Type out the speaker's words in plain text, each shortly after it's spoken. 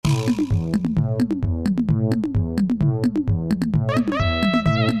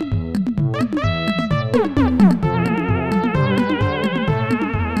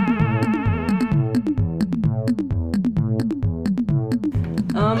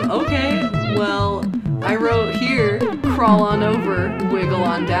Okay, well, I wrote here, crawl on over, wiggle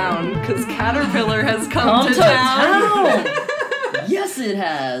on down, because Caterpillar has come to town. Yes, it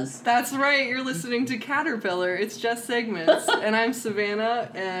has. That's right, you're listening to Caterpillar. It's just segments. And I'm Savannah,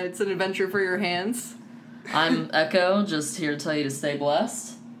 and it's an adventure for your hands. I'm Echo, just here to tell you to stay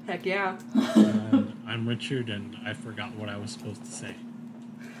blessed. Heck yeah. I'm Richard, and I forgot what I was supposed to say.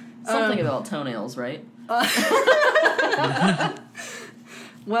 Something about toenails, right?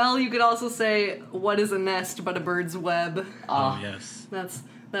 Well, you could also say, what is a nest but a bird's web? Oh, yes. That's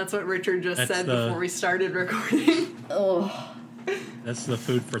what Richard just said the- before we started recording. Oh. That's the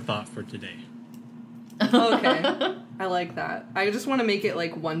food for thought for today. Okay. I like that. I just want to make it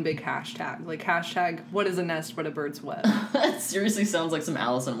like one big hashtag. Like hashtag, what is a nest but a bird's web? That seriously sounds like some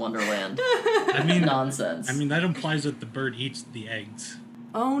Alice in Wonderland I mean, nonsense. I mean, that implies that the bird eats the eggs.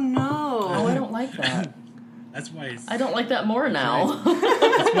 Oh no. Oh, I don't like that. That's why it's, I don't like that more now.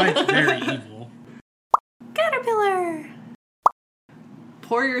 that's why it's very evil. Caterpillar!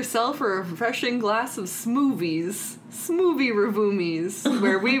 Pour yourself a refreshing glass of smoothies. Smoothie Revoomies,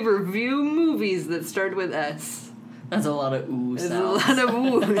 where we review movies that start with S. That's a lot of ooh There's sounds. a lot of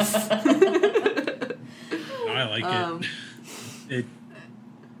woos. I like it.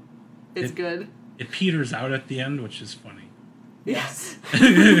 It's good. It peters out at the end, which is funny. Yes.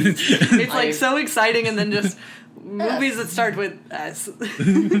 It's like so exciting and then just movies that start with S.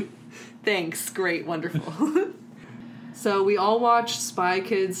 Thanks. Great. Wonderful. So we all watched Spy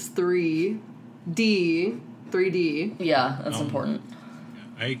Kids 3D. Yeah, that's important.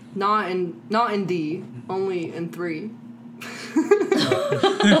 Not in D, only in 3.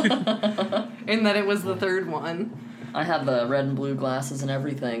 In that it was the third one. I had the red and blue glasses and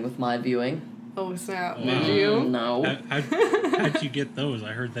everything with my viewing. Oh snap! Wow. Did you? No. How'd you get those?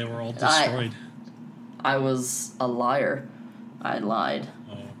 I heard they were all destroyed. I was a liar. I lied.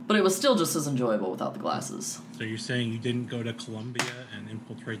 Oh. But it was still just as enjoyable without the glasses. So you're saying you didn't go to Columbia and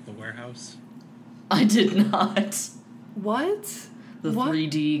infiltrate the warehouse? I did not. What? The What?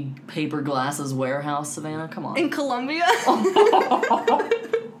 3D paper glasses warehouse, Savannah? Come on. In Colombia?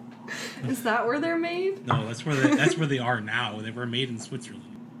 Is that where they're made? No, that's where they are now. They were made in Switzerland.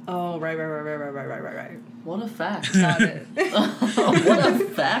 Oh, right. What a fact. Got it. What a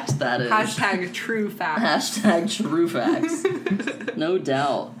fact that is. Hashtag true fact. Hashtag true facts. No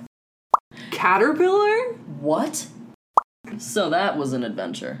doubt. Caterpillar? What? So that was an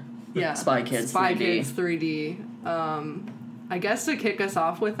adventure. Yeah. Spy Kids Spy 3D. Kids 3D. I guess to kick us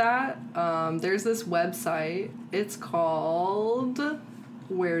off with that, there's this website. It's called...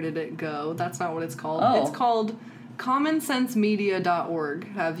 Where did it go? That's not what it's called. Oh. It's called commonsensemedia.org.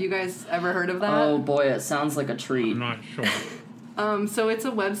 Have you guys ever heard of that? Oh boy, it sounds like a treat. I'm not sure. So it's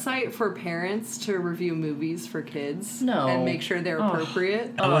a website for parents to review movies for kids. No. And make sure they're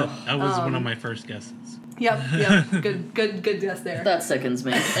appropriate. That was one of my first guesses. Yep. Good guess there. That sickens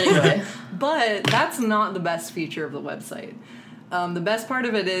me. Anyway. But that's not the best feature of the website. The best part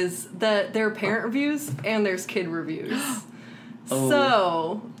of it is that there are parent reviews and there's kid reviews. Oh.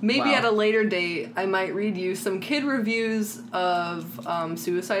 So, maybe Wow. at a later date, I might read you some kid reviews of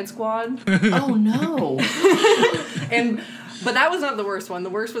Suicide Squad. Oh no. But that was not the worst one. The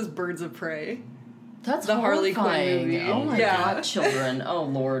worst was Birds of Prey. That's The Harley Quinn horrifying. movie. Oh my Yeah. god, children. Oh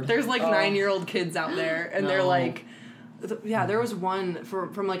lord. There's like 9-year-old kids out there, and they're No. like... Yeah, there was one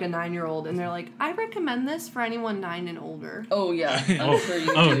from like a 9-year-old, and they're like, I recommend this for anyone 9 and older. Oh yeah. I'm sure you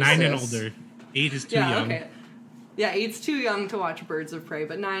do, 9 and sis. older. 8 is too Yeah, young. okay. Yeah, 8's too young to watch Birds of Prey,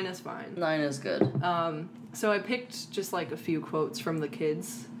 but 9 is fine. 9 is good. So I picked just like a few quotes from the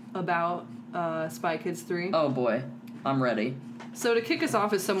kids about Spy Kids 3. Oh boy. I'm ready. So to kick us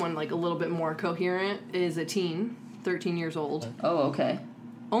off as someone like a little bit more coherent is a teen, 13 years old. Oh, okay.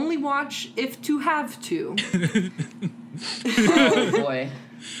 Only watch if to have to. Oh boy.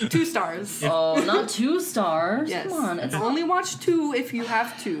 2 stars. Oh, not 2 stars. Yes. Come on. It's only watch 2 if you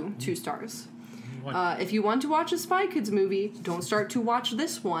have to. 2 stars. What? If you want to watch a Spy Kids movie, don't start to watch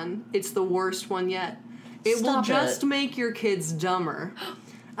this one. It's the worst one yet. It will Stop just it. make your kids dumber.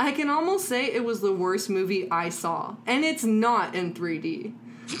 I can almost say it was the worst movie I saw. And it's not in 3D.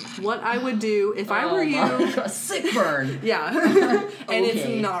 What I would do if I were my you... God. Sick burn. Yeah. And Okay.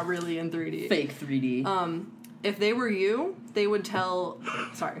 it's not really in 3D. Fake 3D. If they were you, they would tell...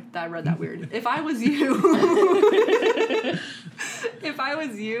 Sorry, I read that weird. If I was you... If I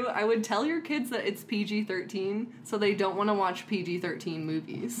was you, I would tell your kids that it's PG-13 so they don't want to watch PG-13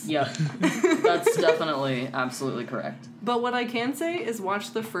 movies. Yep. That's definitely absolutely correct. But what I can say is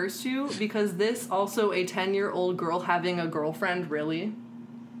watch the first two, because this also a 10-year-old girl having a girlfriend, really?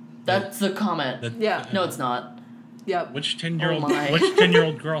 That's the comment. Yeah. No, it's not. Yep. Which 10-year-old Oh my. which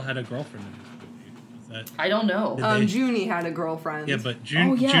 10-year-old girl had a girlfriend in this movie? Is that I don't know. Did they- Junie had a girlfriend. Yeah, but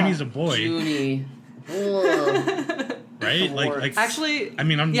Oh, yeah. Junie's a boy, Junie. Ugh. right? The Like Lord. Actually, I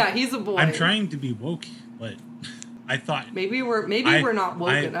mean, yeah, he's a boy. I'm trying to be woke, but I thought Maybe we're not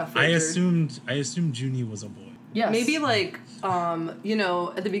woke enough. I Richard. assumed Junie was a boy. Yes. Maybe like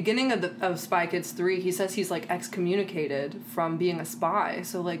at the beginning of Spy Kids 3, he says he's like excommunicated from being a spy.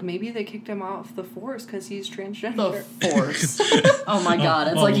 So like maybe they kicked him out of the force because he's transgender. The Force. Oh my god,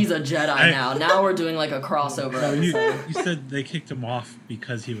 it's like he's a Jedi now. Now we're doing like a crossover No, episode. you said they kicked him off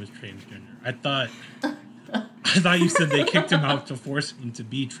because he was transgender. I thought you said they kicked him out to force him to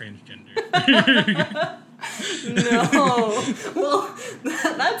be transgender. No, well,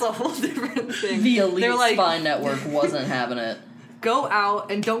 that's a whole different thing. The Elite They're like, Spy Network wasn't having it. go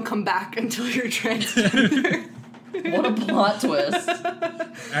out and don't come back until you're transgender. What a plot twist.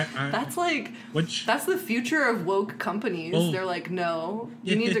 That's like Which that's the future of woke companies. Well, They're like, no,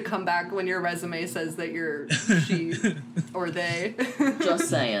 you need to come back when your resume says that you're she or they. Just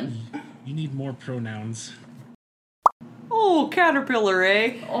saying. you need more pronouns. Oh, caterpillar,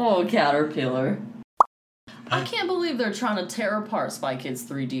 eh? Oh, Caterpillar. I can't believe they're trying to tear apart Spy Kids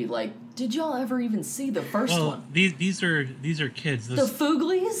 3D. Like, did y'all ever even see the first Well, one? these are kids. The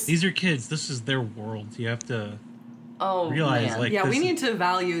Fooglies? These are kids. This is their world. You have to Oh, realize, man. like, Yeah, we this- need to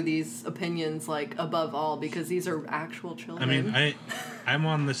value these opinions like above all because these are actual I children. mean, I'm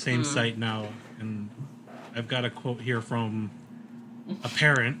on the same site now, and I've got a quote here from a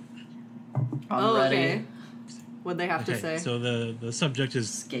parent. I'm ready. Okay. What'd they have to say? So the subject is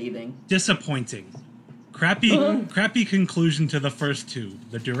Scathing. disappointing. Crappy conclusion to the first two.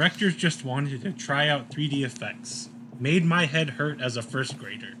 The directors just wanted to try out 3D effects. Made my head hurt as a first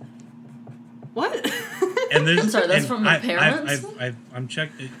grader. What? And this, I'm sorry, that's and from the parents? I'm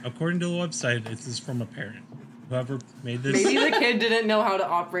checked. According to the website, this is from a parent. Whoever made this. Maybe the kid didn't know how to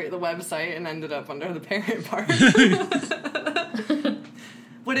operate the website and ended up under the parent part.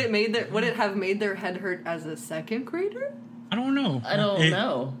 Would it have made their head hurt as a second grader? I don't know. I don't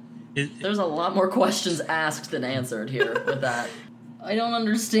know. It, There's a lot more questions asked than answered here with that. I don't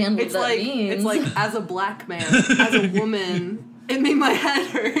understand what It's that like means. it's like as a black man, as a woman, it made my head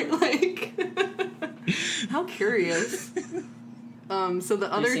hurt. Like, how curious. So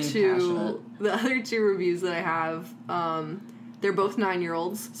the other seem two reviews that I have, they're both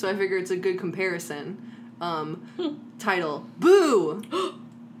 9-year-olds, so I figure it's a good comparison. Title: Boo!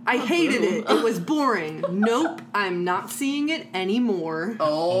 I hated it. It was boring. Nope, I'm not seeing it anymore.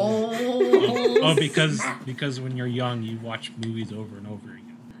 Oh. because when you're young, you watch movies over and over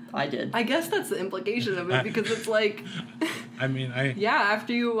again. I did. I guess that's the implication of it, because it's like, I mean, yeah,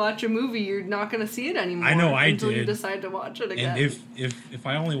 after you watch a movie, you're not going to see it anymore. I know I until you did. decide to watch it again. And if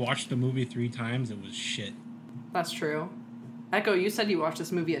I only watched the movie 3 times, it was shit. That's true. Echo, you said you watched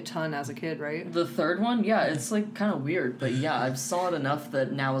this movie a ton as a kid, right? The third one, yeah, it's like kind of weird, but yeah, I've saw it enough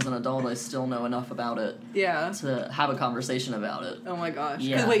that now as an adult I still know enough about it Yeah. to have a conversation about it. Oh my gosh. 'Cause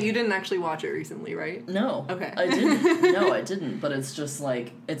Yeah. wait, you didn't actually watch it recently, right? No. Okay. I didn't. No, I didn't, but it's just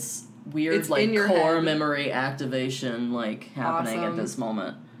like, it's weird, It's like in your core head. memory activation, like happening Awesome. at this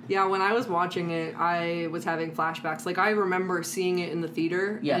moment. Yeah, when I was watching it, I was having flashbacks. Like, I remember seeing it in the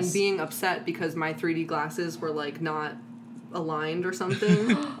theater Yes. and being upset because my 3D glasses were, like, not aligned or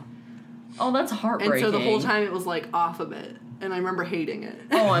something. Oh, that's And heartbreaking. so the whole time it was, like, off a bit. And I remember hating it.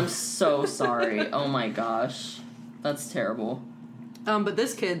 Oh, I'm so sorry. Oh my gosh. That's terrible. But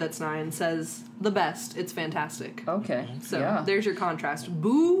this kid that's 9 says, the best. It's fantastic. Okay. So, yeah. there's your contrast.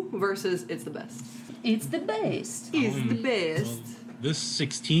 Boo versus it's the best. It's the best. It's the best. This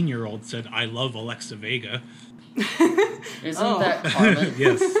 16-year-old said, "I love Alexa Vega." Isn't Oh. that Carmen?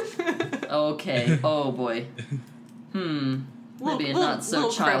 Yes. Okay. Oh boy. Maybe not so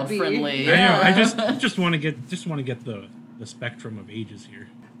Little child preppy. friendly. I know. Yeah. I just want to get the spectrum of ages here.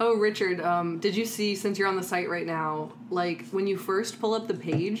 Oh, Richard, did you see, since you're on the site right now, like, when you first pull up the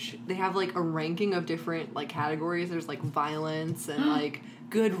page, they have, like, a ranking of different, like, categories. There's, like, violence and, like,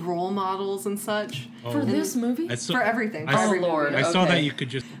 good role models and such. For this movie? I saw, For everything. I For saw- every Lord. movie. I saw Okay. that you could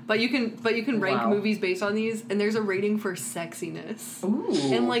just. But you can rank Wow. movies based on these, and there's a rating for sexiness.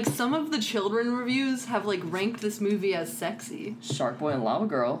 Ooh. And, like, some of the children reviews have, like, ranked this movie as sexy. Shark Boy and Lava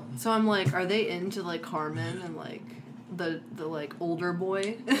Girl. So I'm like, are they into, like, Carmen and, like, the like, older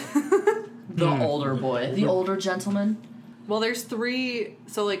boy? The older boy. The older gentleman. Well, there's 3.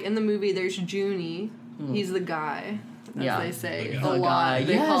 So, like, in the movie, there's Junie. He's the guy, as they say. The A lot.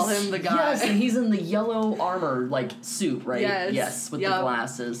 They call him the guy. Yes, and he's in the yellow armor, like, suit, right? Yes. With the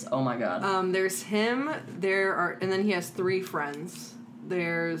glasses. Oh, my God. There's him. And then he has 3 friends.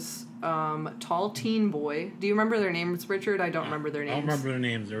 There's tall teen boy. Do you remember their names, Richard? I don't remember their names. I don't remember their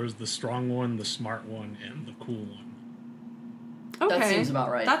names. There was the strong one, the smart one, and the cool one. Okay. That seems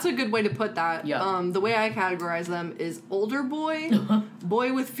about right. That's a good way to put that. Yeah. The way I categorize them is older boy,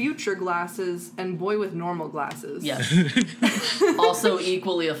 boy with future glasses, and boy with normal glasses. Yes. Also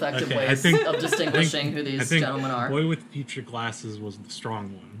equally effective ways of distinguishing who these gentlemen are. Boy with future glasses was the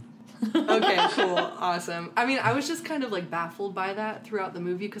strong one. Okay, cool. Awesome. I mean, I was just kind of, like, baffled by that throughout the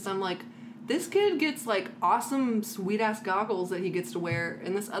movie, because I'm like, this kid gets, like, awesome, sweet-ass goggles that he gets to wear,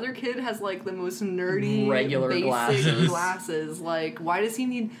 and this other kid has, like, the most nerdy, regular basic glasses. Like, why does he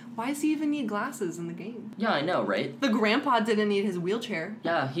even need glasses in the game? Yeah, I know, right? The grandpa didn't need his wheelchair.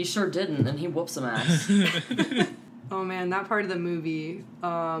 Yeah, he sure didn't, and he whoops some ass. Oh, man, that part of the movie,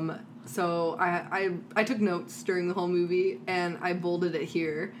 so I took notes during the whole movie, and I bolded it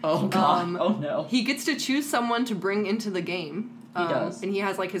here. Oh, God. Oh, no. He gets to choose someone to bring into the game. He does. And he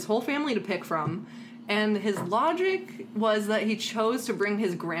has, like, his whole family to pick from. And his logic was that he chose to bring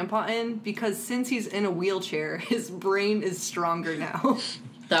his grandpa in because since he's in a wheelchair, his brain is stronger now.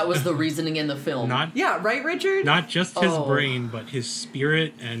 That was the reasoning in the film. Yeah, right, Richard? Not just his brain, but his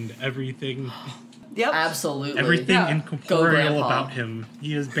spirit and everything. Yep. Absolutely. Everything incorporeal about him.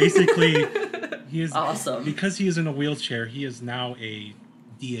 He is basically... he is awesome. Because he is in a wheelchair, he is now a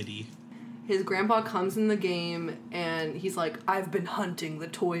deity. His grandpa comes in the game, and he's like, I've been hunting the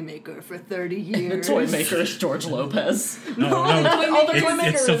toy maker for 30 years. The toy maker is George Lopez. No, the toy maker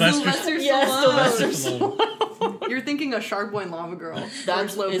it's is Sylvester Stallone. You're thinking of Shark Boy and Lava Girl.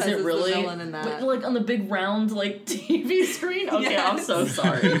 That's Lopez is it really? The villain in that. Like on the big round like TV screen? Okay, yes. I'm so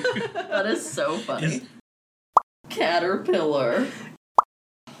sorry. That is so funny. Caterpillar.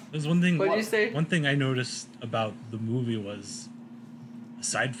 There's one thing. What did you say? One thing I noticed about the movie was,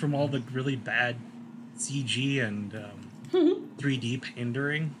 aside from all the really bad CG and 3D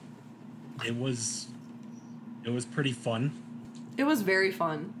pandering, it was pretty fun. It was very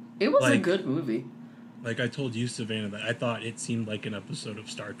fun. It was a good movie. Like I told you, Savannah, that I thought it seemed like an episode of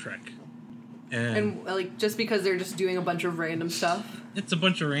Star Trek. And like just because they're just doing a bunch of random stuff. It's a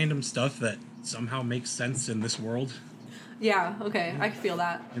bunch of random stuff that somehow makes sense in this world. Yeah, okay, I can feel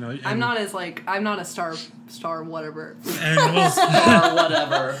that. You know, I'm not a star whatever. And star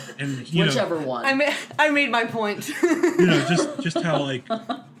whatever. And whichever one. I made my point. You know, just how like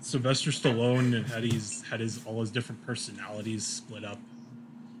Sylvester Stallone had all his different personalities split up.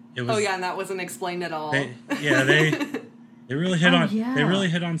 It was, and that wasn't explained at all. They really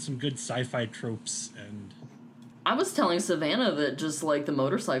hit on some good sci-fi tropes. And I was telling Savannah that just like the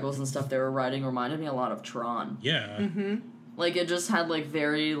motorcycles and stuff they were riding reminded me a lot of Tron. Yeah. Mm-hmm. Like it just had like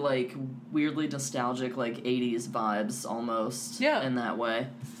very like weirdly nostalgic like 80s vibes almost. Yeah. In that way.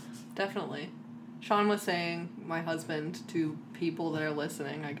 Definitely. Sean was saying, my husband, to people that are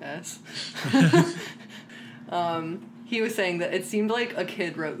listening, I guess. He was saying that it seemed like a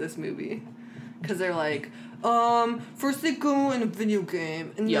kid wrote this movie. Because they're like, first they go in a video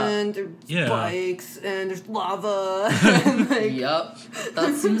game, and then there's bikes, and there's lava. And like, yep.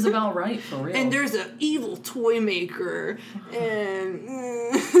 That seems about right, for real. And there's an evil toy maker, and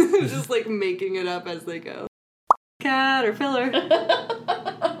just like making it up as they go. Caterpillar.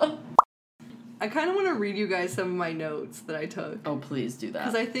 I kind of want to read you guys some of my notes that I took. Oh, please do that.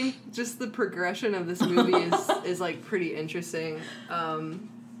 Because I think just the progression of this movie is like pretty interesting.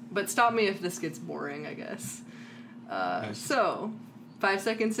 But stop me if this gets boring, I guess. Nice. So, 5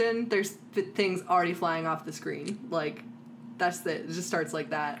 seconds in, there's things already flying off the screen. Like, that's it. It just starts like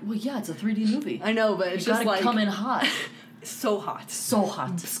that. Well, yeah, it's a 3D movie. I know, but it's just like... come in hot. So hot. So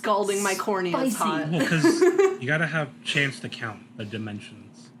hot. Scalding my corneas hot. Well, because you gotta have chance to count the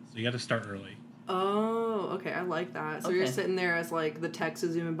dimensions. So you gotta start early. Oh, okay. I like that. So you're sitting there as, like, the text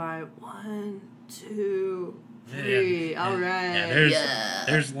is zooming by. 1, 2... 3. All right. Yeah,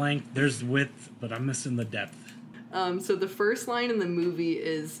 there's length, there's width, but I'm missing the depth. So the first line in the movie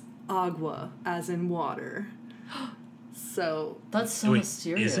is agua, as in water. So that's so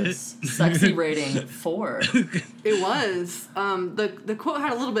mysterious. Is it? Sexy rating 4. It was. The quote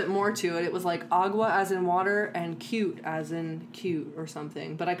had a little bit more to it. It was like agua as in water and cute as in cute or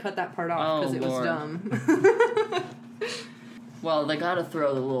something. But I cut that part off because it was dumb. Well, they gotta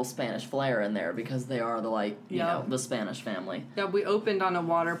throw the little Spanish flair in there because they are you know, the Spanish family. Yeah, we opened on a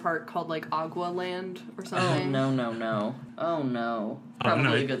water park called, like, Agua Land or something. Oh, no. Oh, no.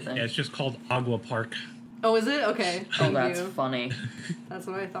 Probably a good thing. Yeah, it's just called Agua Park. Oh, is it? Okay. Oh, Thank that's you. funny. That's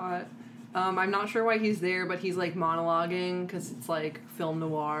what I thought. I'm not sure why he's there, but he's like monologuing because it's like film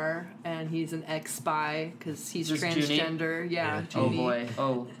noir, and he's an ex-spy because he's Just transgender. Yeah. Oh Junie. boy.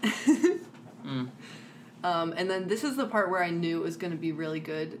 Oh. And then this is the part where I knew it was going to be really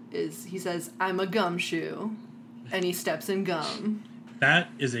good. Is he says, "I'm a gumshoe," and he steps in gum. That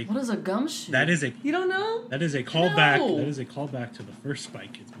is a What is a gumshoe? that is a You don't know? that is a callback. No. That is a callback to the first Spy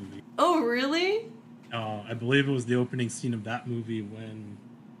Kids movie. Oh, really? I believe it was the opening scene of that movie when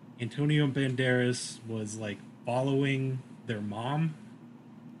Antonio Banderas was like following their mom.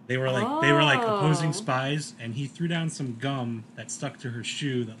 They were like opposing spies, and he threw down some gum that stuck to her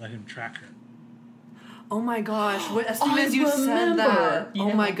shoe that let him track her. Oh my gosh! As soon I as you said remember. that, oh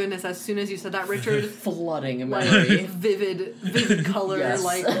Yeah. my goodness! As soon as you said that, Richard, Flooding in like memory. vivid color, Yes.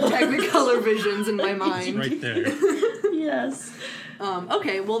 like Technicolor visions in my mind. Right there. Yes.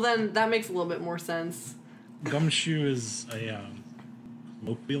 Okay, well then that makes a little bit more sense. Gumshoe is a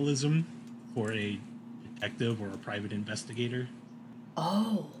colloquialism for a detective or a private investigator.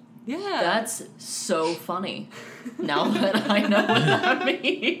 Oh. Yeah. That's so funny. Now that I know what that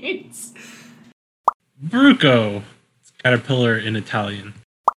means. Bruco. It's caterpillar in Italian.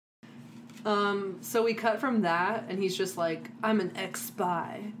 So we cut from that, and he's just like, "I'm an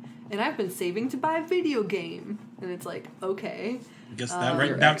ex-spy, and I've been saving to buy a video game." And it's like, okay. I guess Your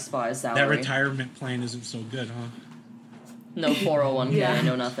that ex-spy salary. that retirement plan isn't so good, huh? No 401k, Yeah.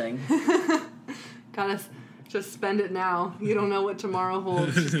 no nothing. Gotta just spend it now. You don't know what tomorrow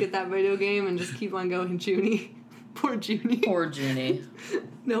holds. Just get that video game and just keep on going, Junie. Poor Junie. Poor Junie.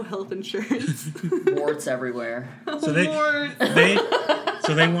 No health insurance. Warts everywhere. So they Lord. they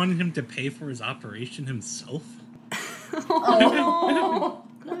wanted him to pay for his operation himself. Oh.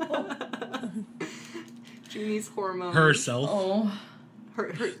 Junie's hormones. Herself. Oh.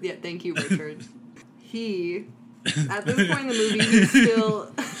 Yeah, thank you, Richard. He, at this point in the movie, he's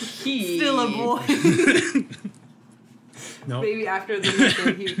still a boy. No. Maybe after the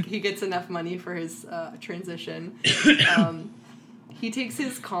mission, he gets enough money for his transition. He takes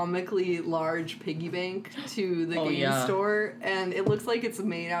his comically large piggy bank to the game store, and it looks like it's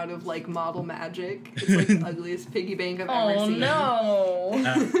made out of like model magic. It's like the ugliest piggy bank I've ever Oh seen.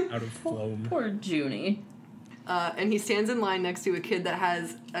 no. Out of floam. Poor Junie. And he stands in line next to a kid that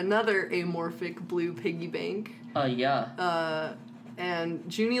has another amorphic blue piggy bank. Yeah.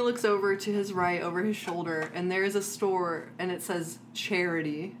 And Junie looks over to his right, over his shoulder, and there is a store, and it says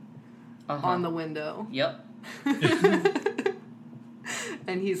charity on the window. Yep.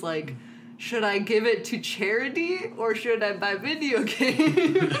 And he's like, should I give it to charity or should I buy video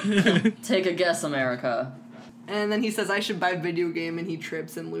game? Take a guess, America. And then he says, I should buy video game, and he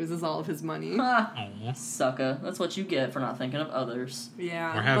trips and loses all of his money. Ha. Aw. Sucker. That's what you get for not thinking of others.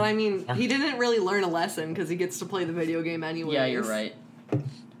 Yeah, Or have- but I mean, or- he didn't really learn a lesson because he gets to play the video game anyway. Yeah, you're right.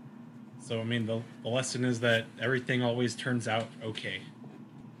 So I mean, the lesson is that everything always turns out okay.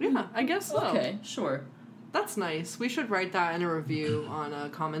 Yeah, I guess so. Okay, sure. That's nice. We should write that in a review on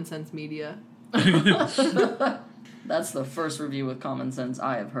Common Sense Media. That's the first review with common sense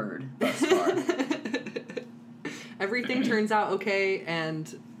I have heard thus far. Everything turns out okay,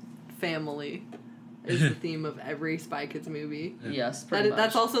 and family is the theme of every Spy Kids movie. Yes, pretty much.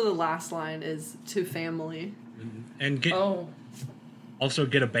 That's also the last line is to family. And also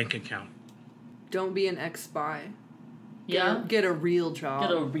get a bank account. Don't be an ex-spy. Yeah? Get a real job.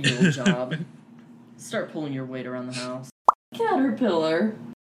 Get a real job. Start pulling your weight around the house. Caterpillar.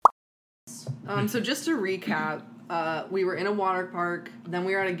 So just to recap, we were in a water park, then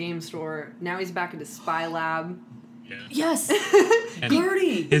we were at a game store, now he's back at his spy lab. Yeah. Yes! And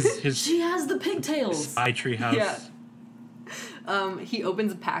Gertie! his She has the pigtails! spy tree house. Yeah. He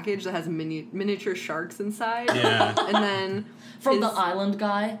opens a package that has miniature sharks inside. Yeah. And then... From the island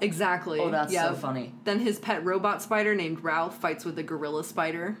guy? Exactly. Oh, that's yeah. so funny. Then his pet robot spider named Ralph fights with a gorilla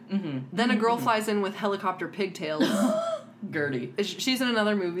spider. Mm-hmm. Then a girl flies in with helicopter pigtails. Gertie. She's in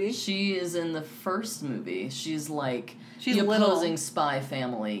another movie. She is in the first movie. She's like She's the little. opposing spy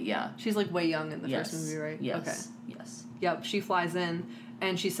family. Yeah. She's like way young in the Yes. first movie, right? Yes. Okay. Yes. Yep, she flies in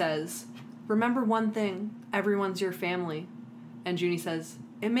and she says, "Remember one thing, everyone's your family." And Junie says,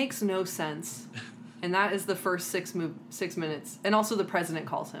 "It makes no sense." And that is the first 6 minutes. And also the president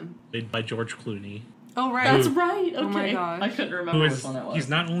calls him. Played by George Clooney. Oh, right. That's right. Okay. Oh my gosh. I couldn't Who remember is, which one that was. he's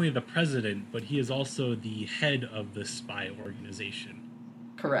not only the president, but he is also the head of the spy organization.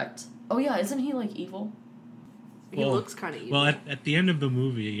 Correct. Oh yeah, isn't he like evil? He looks kind of evil. Well, at the end of the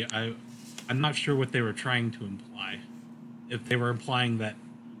movie, I'm not sure what they were trying to imply. If they were implying that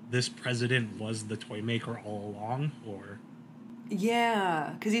this president was the toy maker all along, or...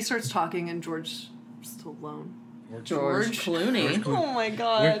 Yeah, because he starts talking and Stallone. George Clooney. Oh my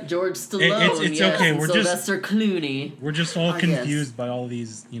god. George Stallone. It's yes, okay. and We're Sylvester Clooney. We're just all I confused by all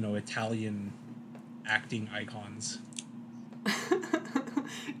these, Italian acting icons.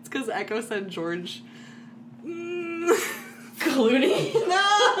 It's because Echo said George. Clooney?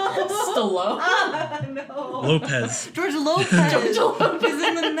 No! Stallone? No. Lopez. George Lopez is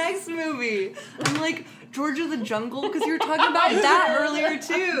in the next movie. I'm like, George of the Jungle? Because you were talking about that earlier,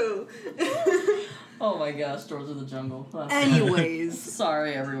 too. Oh my gosh, George of the Jungle. Anyways.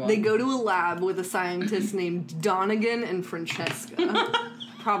 Sorry, everyone. They go to a lab with a scientist named Donegan and Francesca.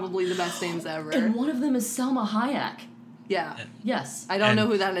 Probably the best names ever. And one of them is Selma Hayek. Yeah. Yes. I don't know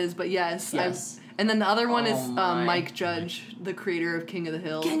who that is, but yes. Yes. And then the other one is my. Mike Judge, the creator of King of the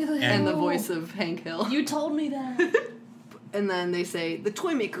Hill. King of the And the Hill. voice of Hank Hill. You told me that. And then they say, the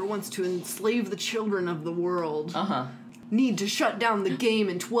toy maker wants to enslave the children of the world. Uh-huh. Need to shut down the game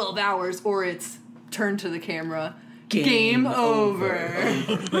in 12 hours or it's, turn to the camera, Game over.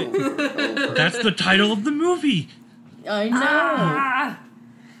 That's the title of the movie. I know. Ah!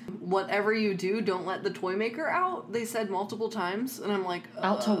 Whatever you do, don't let the toy maker out, they said multiple times. And I'm like,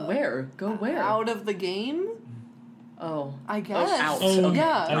 Out to where? Go where? Out of the game? Oh. I guess. out. Oh, Okay.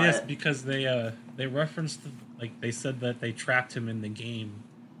 Yeah. oh Got yes, it. because they referenced they said that they trapped him in the game,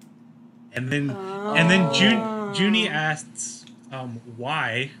 and then Junie asks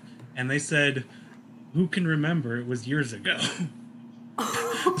why, and they said, who can remember? It was years ago.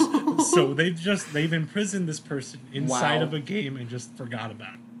 So they've imprisoned this person inside Wow. of a game and just forgot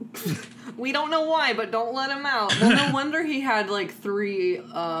about it. We don't know why, but don't let him out. Well, no wonder he had like 3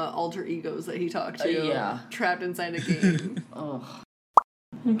 alter egos that he talked to. Yeah. Trapped inside a game. Oh.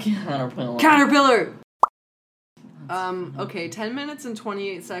 Caterpillar. Caterpillar! Okay, 10 minutes and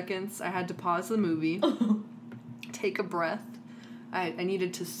 28 seconds. I had to pause the movie. Take a breath. I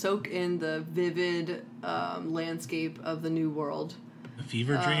needed to soak in the vivid landscape of the new world. A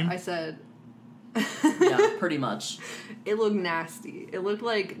fever dream. I said... Yeah, pretty much. It looked nasty. It looked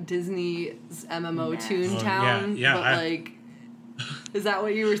like Disney's MMO Nasty. Toontown, Oh, yeah, but like... Is that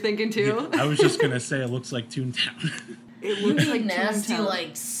what you were thinking too? I was just gonna say it looks like Toontown. It You looks mean like nasty, Toontown. like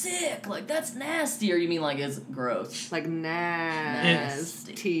sick, like that's nasty, or you mean like it's gross? Like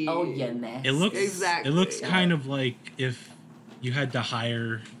nasty. Oh yeah, nasty. It looks Exactly. It looks kind of like if you had to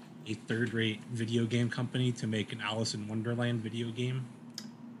hire a third-rate video game company to make an Alice in Wonderland video game.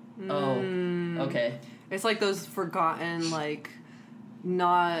 Oh, okay. It's like those forgotten, like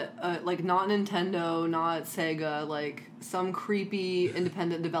not Nintendo, not Sega, like some creepy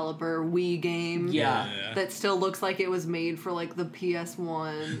independent developer Wii game. Yeah. That still looks like it was made for like the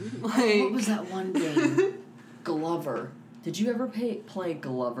PS1. Like What was that one game? Glover. Did you ever play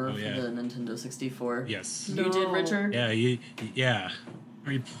Glover Oh, yeah. for the Nintendo 64? Yes. You did, Richard? Yeah. Yeah.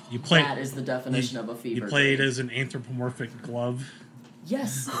 Or you play. That is the definition of a fever You played dream. as an anthropomorphic glove.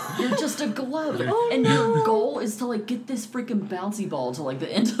 Yes, you're just a glove, Oh, and no. your goal is to like get this freaking bouncy ball to like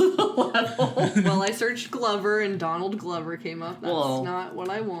the end of the level. Well, I searched Glover and Donald Glover came up. That's Whoa. not what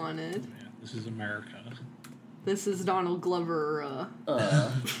I wanted. Yeah, this is America. This is Donald Glover.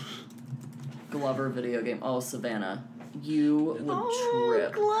 Glover video game. Oh, Savannah, you would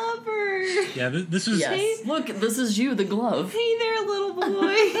trip. Glover! Yeah, this is Yes. Look, this is you, the glove. Hey there, little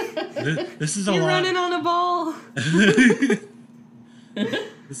boy. this is a You're lot. running on a ball.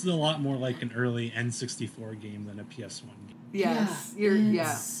 This is a lot more like an early N64 game than a PS1 game. Yes,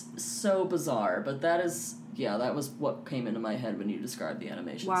 It's so bizarre, but that was what came into my head when you described the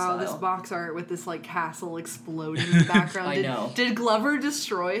animation Wow, style. this box art with this like castle exploding in the background. I know. Did Glover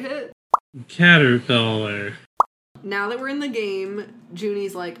destroy it? Caterpillar. Now that we're in the game,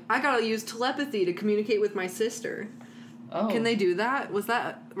 Junie's like, I gotta use telepathy to communicate with my sister. Oh. Can they do that? Was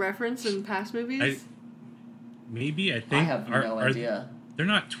that referenced in past movies? I think. I have no idea. They're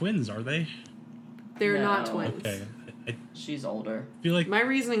not twins, are they? They're not No. twins. Okay. I She's older. feel like. My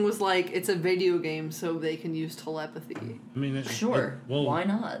reasoning was like, it's a video game, so they can use telepathy. I mean, Sure. Why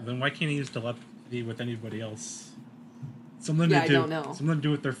not? Then why can't he use telepathy with anybody else? Something Yeah, to I do. don't know. Something to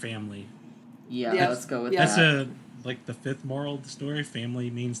do with their family. Yeah, Yeah. let's go with Yeah. That's that. like the fifth moral of the story. Family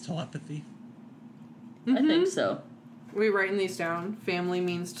means telepathy. I think so. We writing these down. Family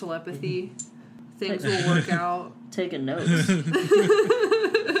means telepathy. Things will work out. Taking notes.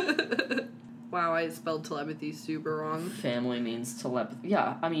 Wow, I spelled telepathy super wrong. Family means telepathy.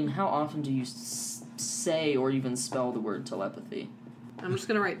 Yeah, I mean, how often do you say or even spell the word telepathy? I'm just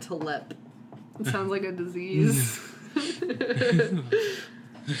gonna write telep. It sounds like a disease.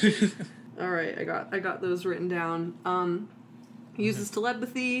 All right, I got those written down. He uses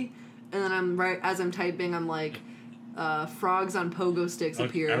telepathy, and then as I'm typing, I'm like, frogs on pogo sticks Okay,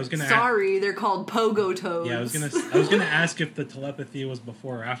 appear. I was gonna Sorry, they're called pogo toads. Yeah, I was gonna ask if the telepathy was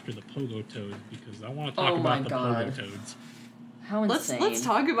before or after the pogo toad, because I want to talk about the pogo toads. How insane. Let's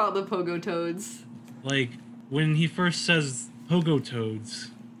talk about the pogo toads. Like, when he first says pogo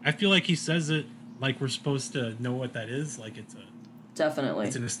toads, I feel like he says it like we're supposed to know what that is. Like it's Definitely.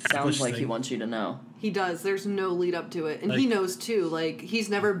 an Sounds established like he thing. wants you to know. He does. There's no lead up to it. And he Like- knows, too. Like, he's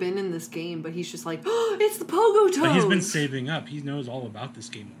never been in this game, but he's just like, oh, it's the pogo toads! But he's been saving up. He knows all about this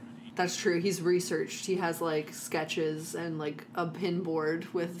game already. That's true. He's researched. He has, like, sketches and, like, a pin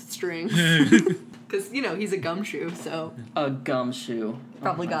board with strings. Because, you know, he's a gumshoe, so A gumshoe.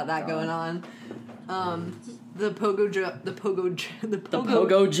 probably Oh got my that God. going on. The Pogo Joe... The Pogo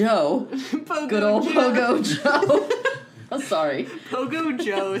Joe. Pogo Good old Joe. Pogo Joe. I'm sorry. Pogo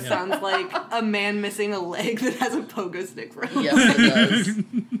Joe sounds like a man missing a leg that has a pogo stick for him. Yes, it does.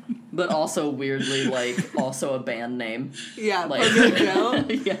 But also weirdly, like, also a band name. Yeah, Like, Pogo Joe.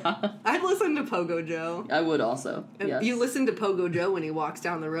 Yeah. I'd listen to Pogo Joe. I would also. And Yes. you listen to Pogo Joe when he walks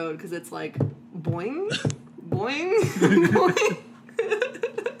down the road because it's like boing, boing, boing.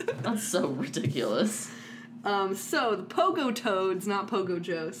 That's so ridiculous. So the Pogo Toads, not Pogo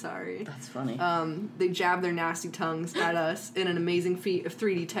Joe, sorry. That's funny. They jab their nasty tongues at us in an amazing feat of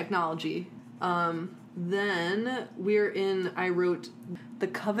 3D technology. Then I wrote the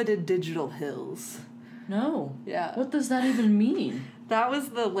coveted Digital Hills. No. Yeah. What does that even mean? That was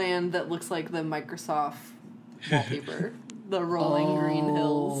the land that looks like the Microsoft wallpaper. The rolling green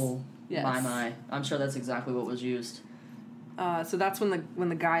hills. Yes. My. I'm sure that's exactly what was used. So that's when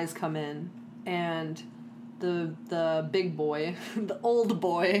the guys come in and the big boy, the old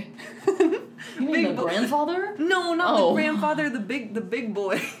boy. You mean Big the bo- grandfather? No, not Oh. the grandfather, the big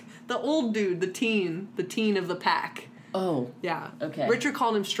boy. The old dude, the teen of the pack. Oh. Yeah. Okay. Richard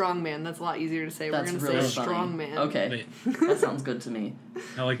called him strongman. That's a lot easier to say. That's We're going to really say funny. strongman. Okay. Wait, That sounds good to me.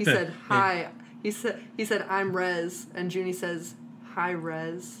 I like He that. said, "Hi." He said, "I'm Rez." And Junie says, "Hi,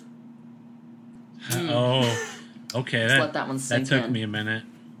 Rez." Oh, okay. let that one sink took in. me a minute.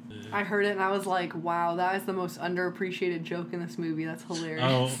 I heard it and I was like, "Wow, that is the most underappreciated joke in this movie. That's hilarious."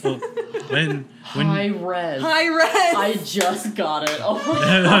 Oh, well, when Hi, Rez. Hi, Rez. I just got it. Oh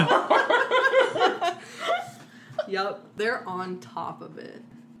my God. Yep, they're on top of it.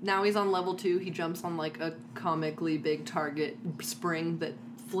 Now he's on level 2. He jumps on like a comically big target spring that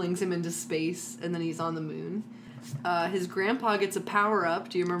flings him into space, and then he's on the moon. His grandpa gets a power up.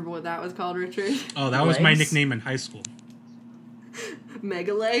 Do you remember what that was called, Richard? oh, that was my Legs? nickname in high school.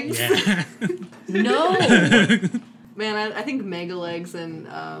 Mega Legs. Yeah. No. Man, I think Mega Legs and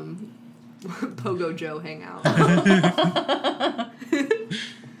Pogo Joe hang out.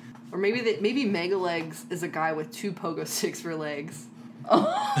 Or maybe Mega Legs is a guy with 2 pogo sticks for legs.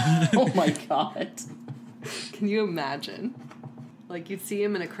 Oh my God. Can you imagine? Like, you'd see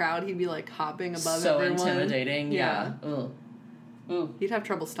him in a crowd, he'd be like hopping above So everyone. intimidating. Yeah. Ugh. Ooh. He'd have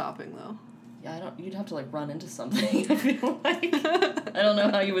trouble stopping though. Yeah, you'd have to like run into something, I feel like. I don't know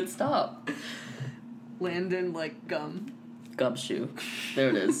how you would stop. Landon like gum. Gumshoe. There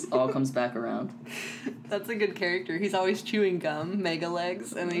it is. All comes back around. That's a good character. He's always chewing gum, Mega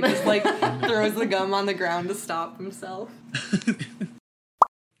Legs, and he just like throws the gum on the ground to stop himself.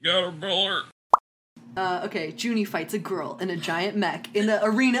 Got a brother. Okay, Junie fights a girl in a giant mech in the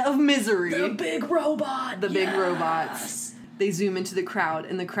arena of misery. The big robot. The big Yes. robots. They zoom into the crowd,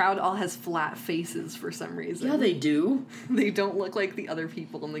 and the crowd all has flat faces for some reason. Yeah, they do. They don't look like the other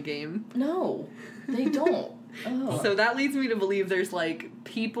people in the game. No, they don't. Oh. So that leads me to believe there's, like,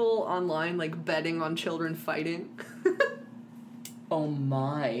 people online, like, betting on children fighting. Oh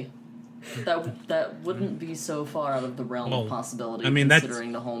my. That wouldn't be so far out of the realm Well, of possibility, I mean, that's-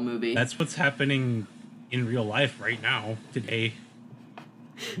 considering the whole movie. That's what's happening in real life right now, today.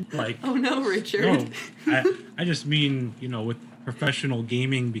 Like, Oh no, Richard. no, I just mean, with professional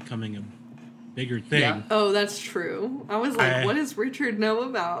gaming becoming a bigger thing. Yeah. Oh, that's true. I was like, I- what does Richard know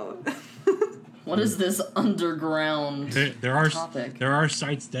about? What is this underground There are topic? there are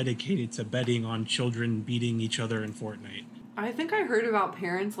sites dedicated to betting on children beating each other in Fortnite. I think I heard about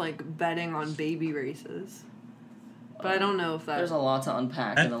parents, like, betting on baby races. But I don't know if that... There's a lot to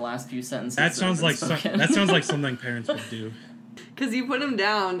unpack in the last few sentences. That sounds have like been spoken. that sounds like something parents would do. Because you put them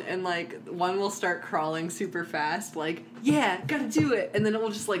down, and, like, one will start crawling super fast, like, yeah, gotta do it. And then it will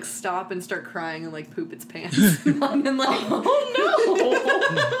just, like, stop and start crying and, like, poop its pants. And then, like... Oh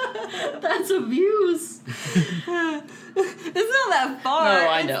no! That's abuse. It's not that far. No,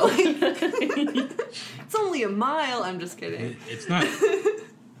 I It's know. like- it's only a mile. I'm just kidding. It's not.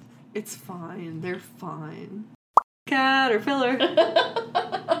 It's fine. They're fine. Caterpillar.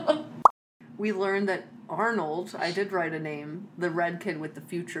 We learned that Arnold, I did write a name, the red kid with the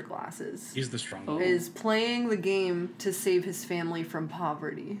future glasses, He's the strong one. is playing the game to save his family from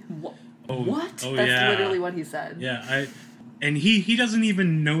poverty. What? Oh, What? Oh, That's yeah. literally what he said. Yeah, and he doesn't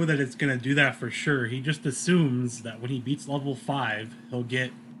even know that it's gonna do that for sure. He just assumes that when he beats level 5, he'll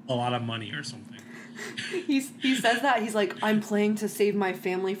get a lot of money or something. He says that, he's like, I'm playing to save my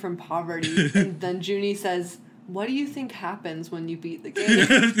family from poverty. And then Junie says, what do you think happens when you beat the game?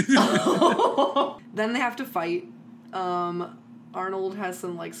 Then they have to fight. Arnold has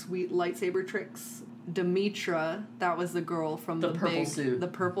some like sweet lightsaber tricks. Demetra, that was the girl from The purple suit. The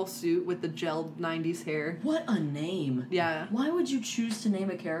purple suit with the gelled 90s hair. What a name. Yeah. Why would you choose to name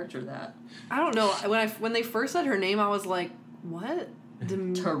a character that? I don't know. When they first said her name, I was like, what?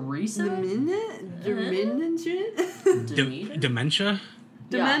 Teresa? Dementia?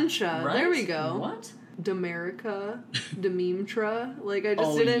 Dementia. right? There we go. What? Demerica, Demetra. Like, I just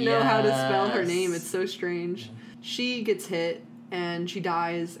Oh, didn't know how to spell her yes. name. It's so strange. She gets hit and she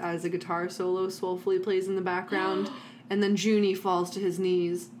dies as a guitar solo soulfully plays in the background. And then Junie falls to his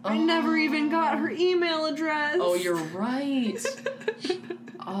knees. I never even got her email address. Oh, you're right.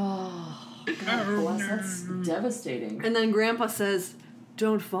 Oh, God bless. That's devastating. And then Grandpa says,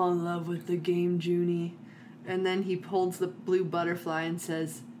 don't fall in love with the game, Junie. And then he holds the blue butterfly and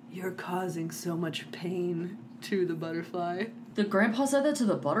says, you're causing so much pain to the butterfly. The grandpa said that to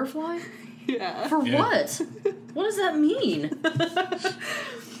the butterfly? Yeah. For Yeah. what? What does that mean?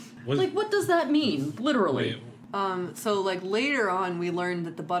 Like, what does that mean? Literally. Wait, So, like, later on, we learned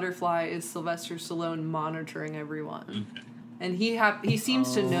that the butterfly is Sylvester Stallone monitoring everyone. okay. And he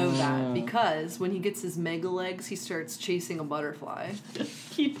seems to know that because when he gets his mega legs, he starts chasing a butterfly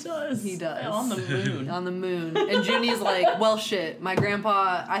He does. He does. On the moon. on the moon. And Junie's like, well, shit, my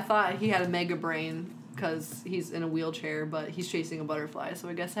grandpa, I thought he had a mega brain because he's in a wheelchair, but he's chasing a butterfly, so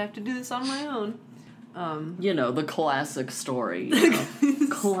I guess I have to do this on my own. You know, the classic story. You know?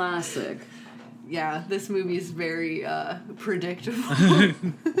 Classic. Yeah, this movie is very predictable.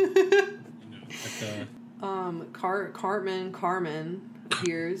 Carmen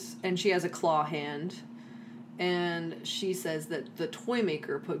appears, and she has a claw hand, and she says that the toy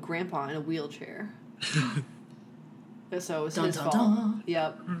maker put Grandpa in a wheelchair. So it's his fault. Dun.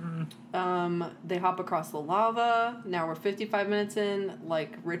 Yep. They hop across the lava. Now we're 55 minutes in.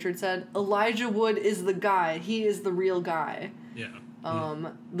 Like Richard said, Elijah Wood is the guy. He is the real guy. Yeah.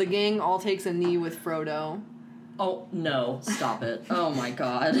 The gang all takes a knee with Frodo. Oh, no. Stop it. Oh, my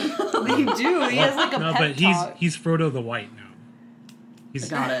God. They do. He has like a No, pep but talk. he's Frodo the White now.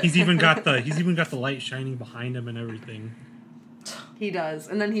 Got it. He's even got the light shining behind him and everything. He does,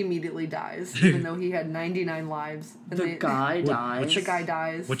 and then he immediately dies, even though he had 99 lives. And The guy dies. The guy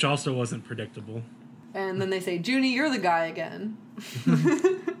dies. Which also wasn't predictable. And then they say, Junie, you're the guy again.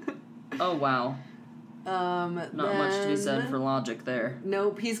 Oh, wow. Not much to be said then- for logic there.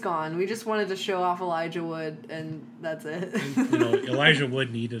 Nope, he's gone. We just wanted to show off Elijah Wood, and that's it. You know, Elijah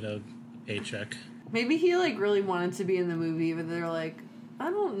Wood needed a paycheck. Maybe he, like, really wanted to be in the movie, but they're like,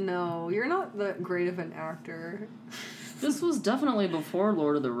 I don't know. You're not that great of an actor. This was definitely before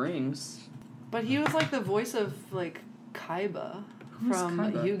Lord of the Rings. But he was, like, the voice of, like, Kaiba Who's from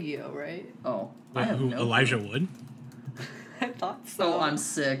Kaiba? Yu-Gi-Oh, right? Oh, I Wait, have who? no Elijah clue. Wood? I thought so. Oh, I'm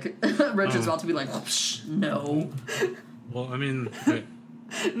sick. Richard's about to be like, Psh, no. Well, I mean,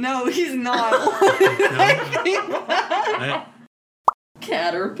 No, he's not.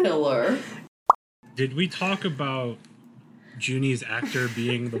 Caterpillar. did we talk about Junie's actor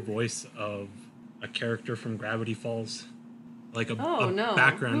being the voice of a character from Gravity Falls? Like a no.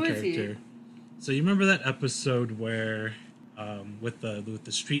 background Who is he? character. So you remember that episode where with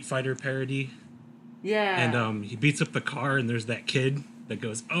the Street Fighter parody? Yeah. And he beats up the car, and there's that kid that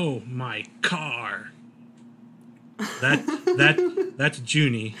goes, "Oh my car." That's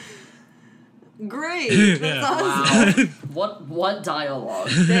Junie. Great. That's Yeah. awesome. Wow. What dialogue?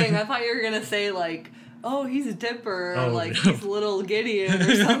 Dang, I thought you were gonna say like, oh, he's a Dipper, or Oh, like no. he's little Gideon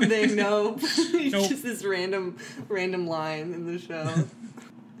or something. Nope. It's Nope. just this random line in the show.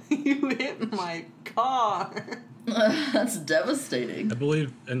 You hit my car. That's devastating. I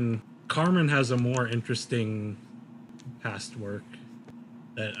believe, and Carmen has a more interesting past work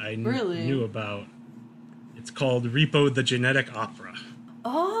that I Really? knew about. It's called Repo the Genetic Opera.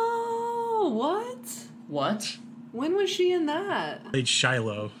 Oh, what? What? When was she in that? Played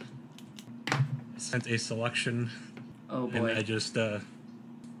Shiloh. I sent a selection, Oh and boy. I just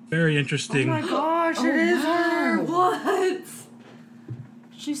very Oh interesting. my gosh, Oh, it is her. wow. What?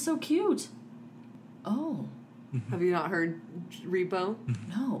 She's so cute. Oh, Have you not heard Repo?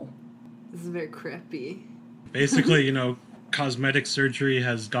 no. This is very creepy. Basically, cosmetic surgery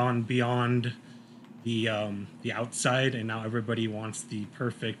has gone beyond the outside, and now everybody wants the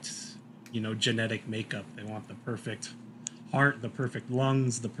perfect, genetic makeup. They want the perfect heart, the perfect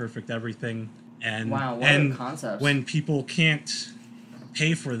lungs, the perfect everything. And Wow, what a concept. when people can't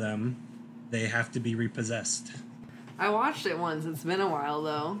pay for them, they have to be repossessed. I watched it once. It's been a while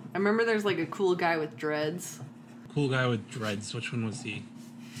though. I remember there's like a cool guy with dreads. Cool guy with dreads. Which one was he?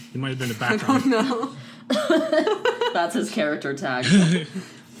 He might have been the I background. don't know. That's his character tag.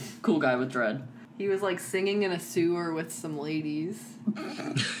 Cool guy with dread. He was like singing in a sewer with some ladies.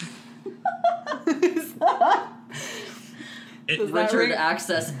 Does that Richard ring-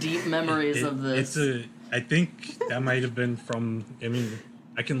 accessed deep memories of this. I think that might have been from. I mean,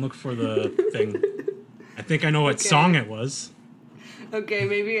 I can look for the thing. I think I know what Okay. song it was. Okay,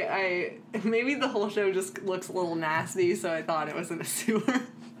 maybe the whole show just looks a little nasty, so I thought it was in a sewer.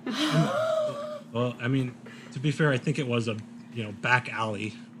 Well, I mean, to be fair, I think it was a back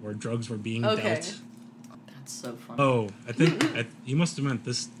alley where drugs were being Okay. dealt. That's so funny. Oh, I think he must have meant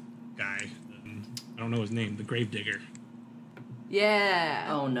this guy. I don't know his name. The Gravedigger. Yeah.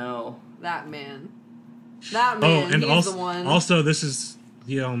 Oh no. That man. That man, and he's also, the one. also this is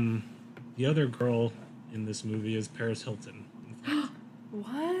the other girl in this movie is Paris Hilton.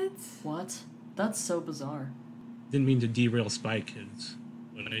 What? What? That's so bizarre. Didn't mean to derail Spy Kids,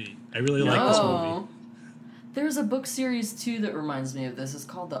 but I really like this Oh. movie. There's a book series too that reminds me of this. It's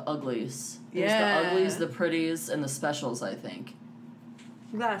called The Uglies. There's Yeah. The Uglies, The Pretties, and The Specials, I think.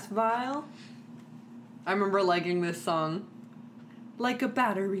 That's vile. I remember liking this song. Like a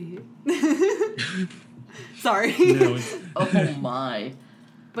battery. Sorry. No, it's, Oh my.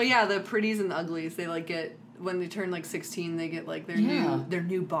 But yeah, the pretties and the uglies, they like get when they turn like 16, they get like their Yeah.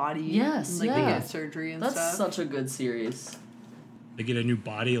 new body. Yes, and, like yeah. they get surgery and That's stuff. such a good series. they get a new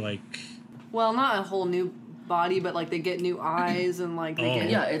body, like Well, not a whole new body, but like they get new eyes and like they Oh. get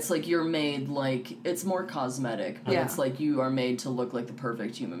Yeah, it's like you're made like it's more cosmetic, but Yeah. it's like you are made to look like the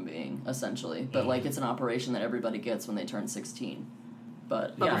perfect human being, essentially. But like it's an operation that everybody gets when they turn 16.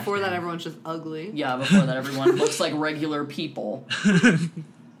 But But yeah. before that, everyone's just ugly. Yeah, before that everyone looks like regular people.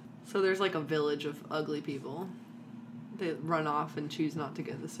 So there's like a village of ugly people. They run off and choose not to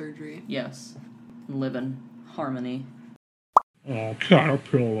get the surgery. Yes. Live in harmony. oh,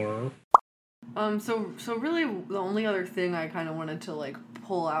 caterpillar. So really, the only other thing I kind of wanted to like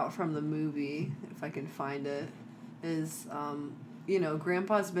pull out from the movie, if I can find it, is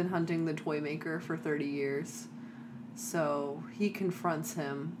Grandpa's been hunting the toy maker for 30 years, so he confronts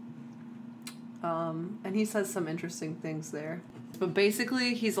him, and he says some interesting things there. But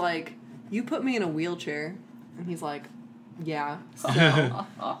basically, he's like, "You put me in a wheelchair," and he's like, "Yeah." So,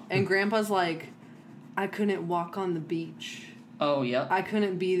 and Grandpa's like, "I couldn't walk on the beach. Oh, yeah. I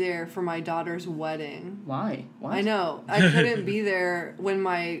couldn't be there for my daughter's wedding. Why? What? I know. I couldn't be there when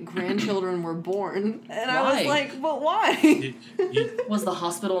my grandchildren were born." And I was Why? like, "But why?" Was the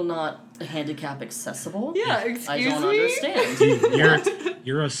hospital not handicap accessible? Yeah, I excuse don't me? understand.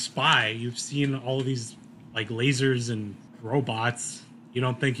 You're a spy. You've seen all these like lasers and robots. You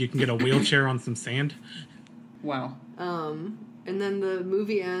don't think you can get a wheelchair on some sand? Wow. And then the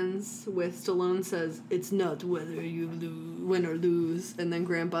movie ends with Stallone says, "It's not whether you win or lose." And then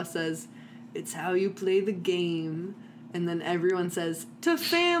Grandpa says, "It's how you play the game." And then everyone says, "To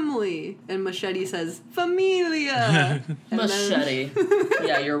family." And Machete says, "Familia." And then- Machete.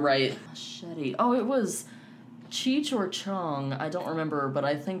 Yeah, you're right. Machete. Oh, it was Cheech or Chong. I don't remember, but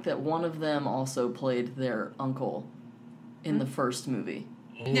I think that one of them also played their uncle in the first movie.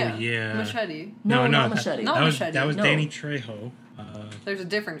 Oh Yeah. yeah. Machete. No, not that- Machete. Not that was Machete, that was no. Danny Trejo. There's a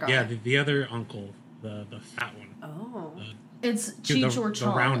different guy. Yeah, the other uncle, the fat one. Oh. It's Dude, Cheech or the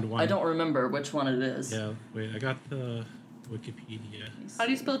Chong. round one. I don't remember which one it is. Yeah, wait, I got the Wikipedia. How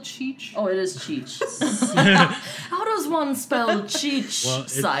do you spell Cheech? Oh, it is Cheech. How does one spell Cheech, Well,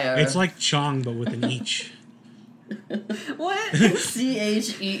 sire? it's like Chong, but with an each. What?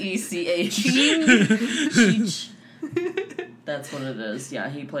 Cheech. Cheech. That's what it is. Yeah,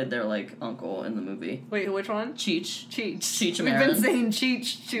 he played their like uncle in the movie. Wait, which one? Cheech. Cheech. Cheech We've Marin. been saying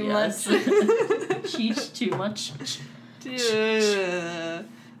Cheech too Yes. much. Cheech too much.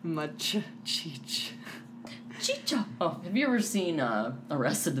 Much Cheech. Cheech. Oh, have you ever seen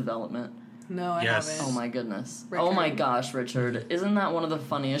Arrested Development? No, I Yes. haven't. Oh my goodness. Richard. Oh my gosh, Richard. Isn't that one of the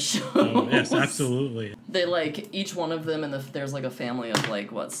funniest shows? Oh, yes, absolutely. They like each one of them, and there's like a family of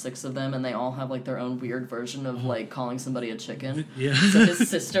like what 6 of them, and they all have like their own weird version of like calling somebody a chicken. Yeah. So his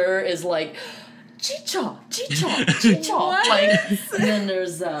sister is like, Chicha, Chicha, Chicha. What? Like, and then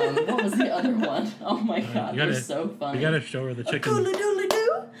there's what was the other one? Oh my god, you they're gotta- so funny. We gotta show her the a chicken. cooly doodly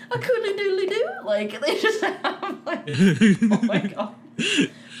doo, a cooly doodly doo. Like they just have like, oh my god.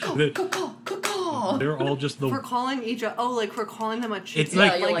 The- Caw, caw, caw, caw. Oh. They're all just the. For calling each other, like for calling them a chicken. It's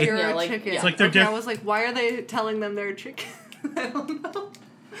like- Yeah, you're yeah, a like- chicken. It's like they're okay, I was like, why are they telling them they're a chicken? I don't know.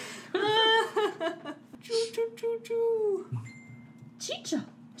 Choo choo choo choo. Chicha.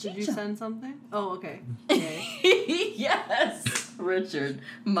 Did you send something? Oh, okay. Yes, Richard,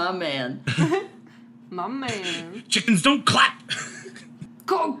 my man. My man. Chickens don't clap!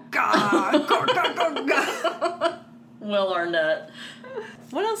 Coca! Coca, Coca! Will Arnett.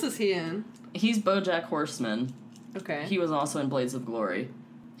 What else is he in? He's BoJack Horseman. Okay. He was also in Blades of Glory.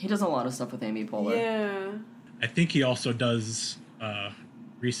 He does a lot of stuff with Amy Poehler. Yeah. I think he also does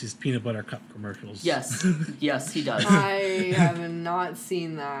Reese's Peanut Butter Cup commercials. Yes. Yes, he does. I have not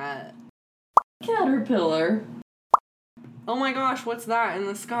seen that. Caterpillar. Oh my gosh, what's that in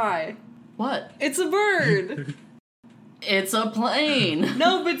the sky? What? It's a bird! It's a plane.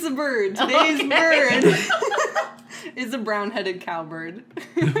 Nope, it's a bird. Today's bird is a brown-headed cowbird.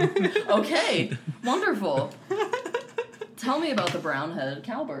 Okay, wonderful. Tell me about the brown-headed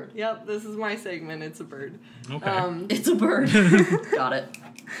cowbird. Yep, this is my segment. It's a bird. Okay. It's a bird. Got it.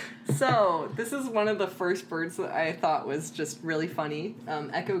 So, this is one of the first birds that I thought was just really funny.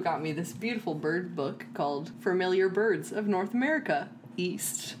 Echo got me this beautiful bird book called Familiar Birds of North America,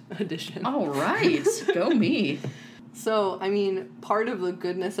 East Edition. All right. Go me. So, I mean, part of the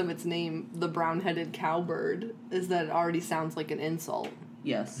goodness of its name, the brown-headed cowbird, is that it already sounds like an insult.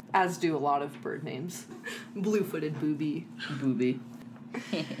 Yes. As do a lot of bird names. Blue-footed booby. Booby.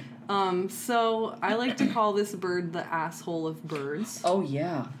 So I like to call this bird the asshole of birds. Oh,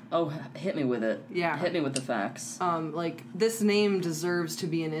 yeah. Oh, hit me with it. Yeah. Hit me with the facts. Like, this name deserves to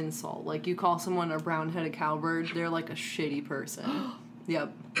be an insult. Like, you call someone a brown-headed cowbird, they're like a shitty person.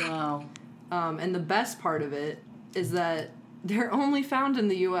 Yep. Wow. And the best part of it is that they're only found in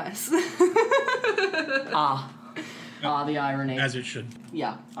the U.S. The irony. As it should.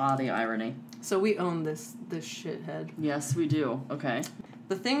 Yeah. The irony. So we own this shithead. Yes, we do. Okay.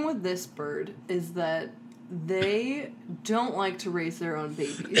 The thing with this bird is that they don't like to raise their own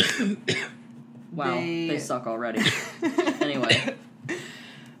babies. Wow. They suck already. Anyway.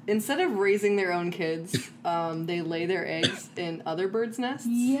 Instead of raising their own kids, they lay their eggs in other birds' nests.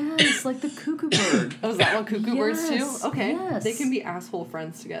 Yes, like the cuckoo bird. Oh, is that what cuckoo birds do? Yes, Okay. yes. They can be asshole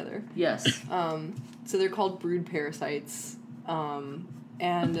friends together. Yes. So they're called brood parasites. And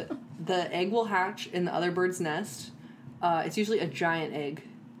the egg will hatch in the other bird's nest. It's usually a giant egg.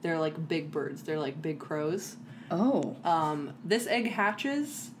 They're like big birds. They're like big crows. Oh. This egg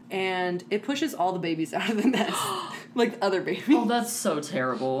hatches, and it pushes all the babies out of the nest. Like the other babies. Oh, that's so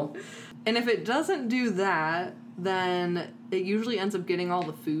terrible. And if it doesn't do that, then it usually ends up getting all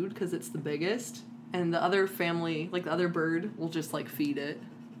the food because it's the biggest. And the other family, like the other bird, will just like feed it.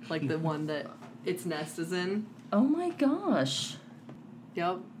 Like the one that its nest is in. Oh my gosh.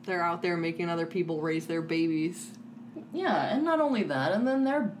 Yep. They're out there making other people raise their babies. Yeah, and not only that, and then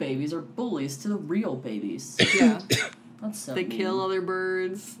their babies are bullies to the real babies. Yeah. That's so They mean. kill other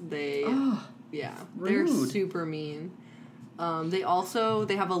birds. They... Oh, Yeah. rude. They're super mean. They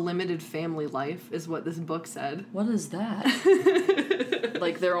have a limited family life, is what this book said. what is that?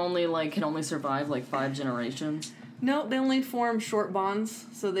 Like they're only can only survive 5 generations. No, they only form short bonds,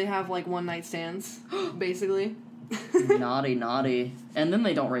 so they have one night stands, basically. Naughty, naughty. And then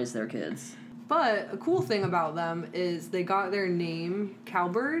they don't raise their kids. But a cool thing about them is they got their name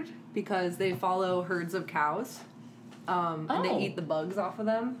cowbird because they follow herds of cows. And they eat the bugs off of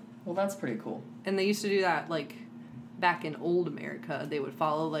them. Well, that's pretty cool. And they used to do that, back in old America. They would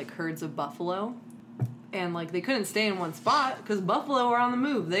follow, herds of buffalo. And, they couldn't stay in one spot because buffalo were on the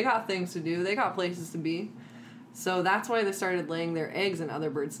move. They got things to do. They got places to be. So that's why they started laying their eggs in other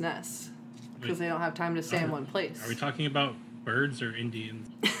birds' nests. Because they don't have time to stay in one place. Are we talking about birds or Indians?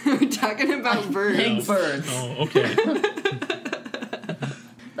 We're talking about birds. Big birds. Oh, okay.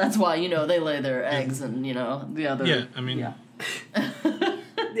 That's why, they lay their eggs and, the other... Yeah, I mean... Yeah.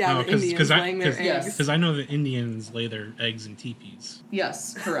 Yeah, No, the Indians laying their Yes. eggs. Because I know that Indians lay their eggs in teepees.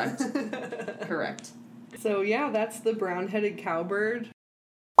 Yes, correct. Correct. So yeah, that's the brown-headed cowbird.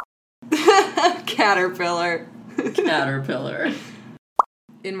 Caterpillar. Caterpillar.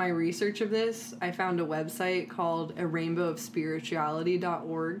 In my research of this, I found a website called a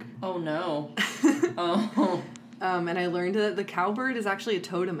rainbowofspirituality.org. Oh, no. Oh. And I learned that the cowbird is actually a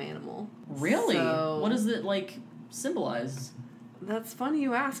totem animal. Really? So- What does it, symbolize? That's funny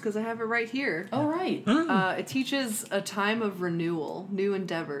you ask, because I have it right here. Oh, right. It teaches a time of renewal, new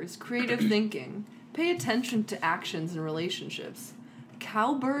endeavors, creative thinking. Pay attention to actions and relationships.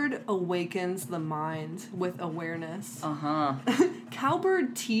 Cowbird awakens the mind with awareness. Uh-huh.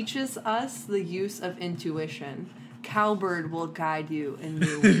 Cowbird teaches us the use of intuition. Cowbird will guide you in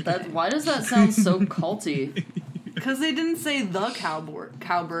new ways. Why does that sound so culty? Because they didn't say the cowbird.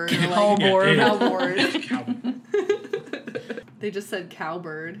 Cowbird. Cowboard. Cowboard. They just said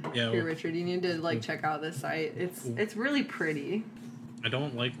cowbird. Yeah. Here, Richard, you need to check out this site. It's really pretty. I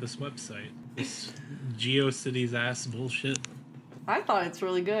don't like this website. This GeoCities ass bullshit. I thought it's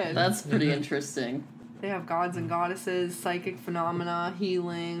really good. That's pretty interesting. They have gods and goddesses, psychic phenomena,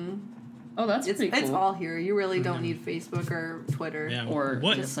 healing. Oh, that's pretty cool. It's all here. You really don't need Facebook or Twitter. Yeah. Or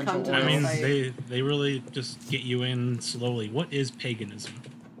what? just come Central to I Oil. mean, they really just get you in slowly. What is paganism?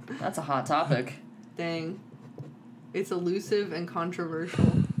 That's a hot topic. Dang. It's elusive and controversial.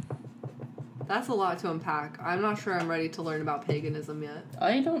 That's a lot to unpack. I'm not sure I'm ready to learn about paganism yet.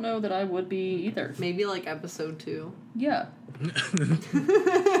 I don't know that I would be either. Maybe episode 2. Yeah.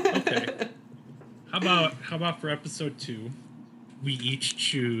 Okay. How about for episode 2, we each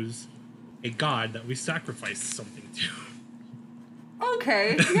choose a god that we sacrifice something to.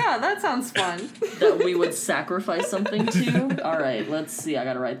 Okay, yeah, that sounds fun. That we would sacrifice something to? Alright, let's see. I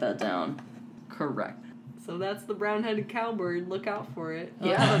gotta write that down. Correct. So that's the brown-headed cowbird. Look out for it. I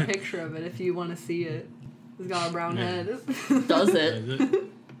Yeah. have a picture of it if you want to see it. He's got a brown head. Does it? Is it?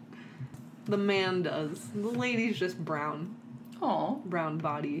 The man does. The lady's just brown. Aw. Brown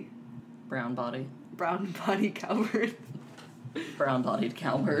body. Brown body. Brown body cowbird. Brown bodied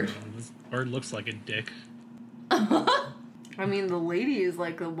cowbird. This bird looks like a dick. I mean, the lady is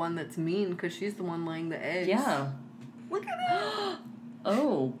the one that's mean because she's the one laying the eggs. Yeah. Look at it.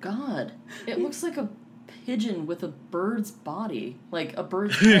 Oh, God. It looks like a pigeon with a bird's body. Like a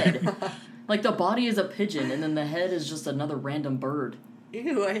bird's head. Like the body is a pigeon and then the head is just another random bird.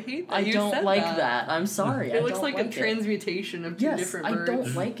 Ew, I hate that. I you don't said like that. that. I'm sorry. It I looks don't like a it. transmutation of two Yes, different I birds.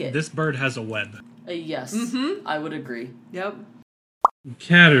 don't like it. This bird has a web. Yes, Mhm. I would agree. Yep.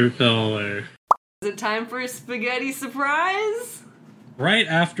 Caterpillar. Is it time for a spaghetti surprise? Right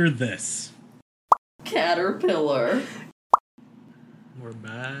after this. Caterpillar. We're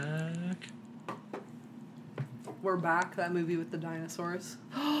back. We're back. That movie with the dinosaurs.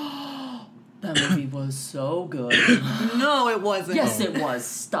 That movie was so good. No, it wasn't. Yes, it was.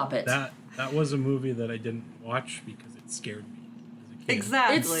 Stop it. That was a movie that I didn't watch because it scared me as a kid.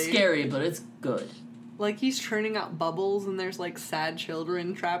 Exactly. It's scary, but it's good. He's churning out bubbles and there's sad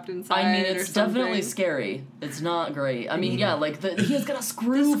children trapped inside. I mean, or it's something. definitely scary. It's not great. I mean, yeah, he's got a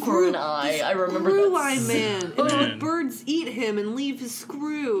screw for an eye. I remember Screw that. eye man. And Man. birds eat him and leave his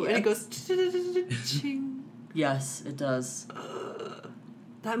screw. And it goes ching. Yes, it does.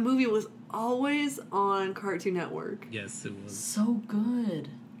 That movie was always on Cartoon Network. Yes, it was. So good.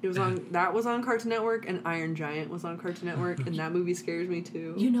 It was on Cartoon Network, and Iron Giant was on Cartoon Network, and that movie scares me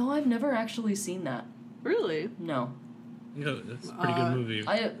too. You know, I've never actually seen that. Really? No. You know, it's a pretty good movie.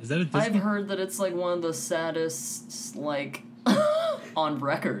 Is that a Disney? I've heard that it's one of the saddest, on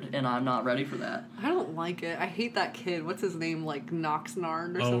record, and I'm not ready for that. I don't like it. I hate that kid. What's his name?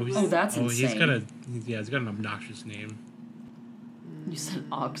 Noxnard or something? Oh, that's insane. He's got an obnoxious name. You said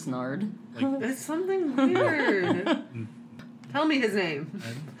Oxnard. It's something weird. Tell me his name.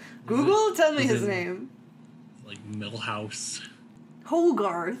 Google, tell me his name. Millhouse.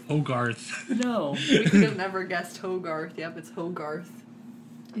 Hogarth. Hogarth. No. We could have never guessed Hogarth. Yep, it's Hogarth.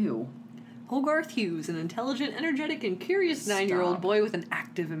 Ew. Hogarth Hughes, an intelligent, energetic, and curious 9-year-old Stop. boy with an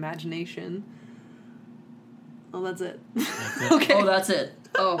active imagination. Oh, that's it. it. Okay. Oh, that's it.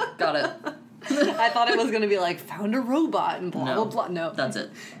 Oh, got it. I thought it was going to be found a robot and blah, No, blah, blah. No. That's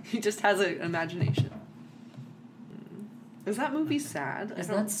it. He just has an imagination. Is that movie sad? Is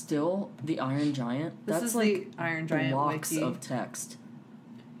that still the Iron Giant? This That's is the Iron Giant blocks wiki. of text.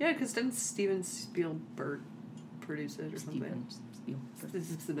 Yeah, because didn't Steven Spielberg produce it or something?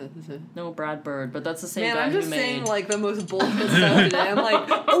 No, Brad Bird, but that's the same Man, guy I'm just who saying made... the most bullshit stuff today. I'm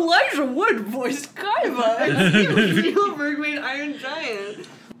like, Elijah Wood voiced Kaiba, and Steven Spielberg made Iron Giant.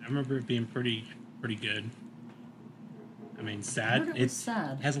 I remember it being pretty good. I mean, I sad. heard it was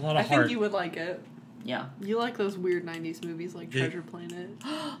sad. Has a lot I of heart. think you would like it. Yeah. You like those weird 90s movies like Yeah. Treasure Planet.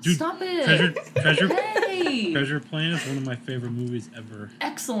 Dude, Stop it! Treasure Hey! Planet is one of my favorite movies ever.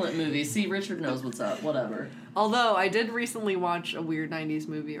 Excellent movie. See, Richard knows what's up. Whatever. Although, I did recently watch a weird 90s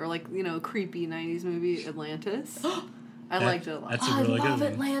movie, or creepy 90s movie, Atlantis. I liked it a lot. That's a I really love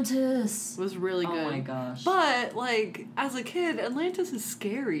good one. Atlantis. It was really good. Oh my gosh. But, as a kid, Atlantis is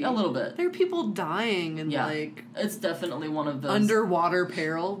scary. A little bit. There are people dying and, Yeah. It's definitely one of those... underwater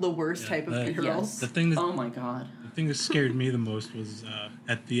peril, the worst type of peril. Yes. The thing that Oh my god. scared me the most was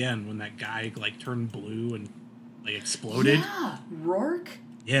at the end when that guy turned blue and exploded. Yeah. Rourke?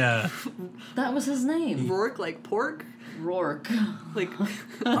 Yeah. That was his name. Rourke, like pork? Rourke. Like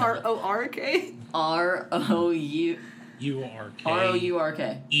R-O-R-K? R-O-U... U-R-K.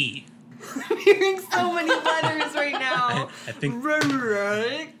 R-O-U-R-K. E. I'm hearing so many letters right now. I think...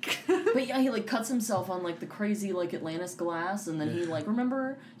 Rourke. But yeah, he like cuts himself on like the crazy like Atlantis glass, and then he like,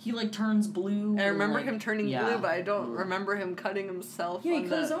 remember, he like turns blue. I remember like, him turning blue, but I don't remember him cutting himself. Yeah, he on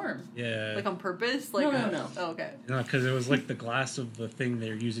cut his arm. Yeah. Like on purpose? Like No. Oh, okay. No, because it was like the glass of the thing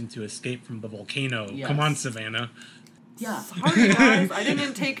they're using to escape from the volcano. Yes. Come on, Savannah. Yeah. Sorry, guys. I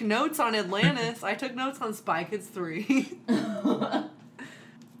didn't take notes on Atlantis. I took notes on Spy Kids 3.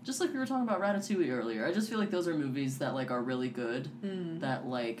 Just like we were talking about Ratatouille earlier, I just feel like those are movies that like are really good. That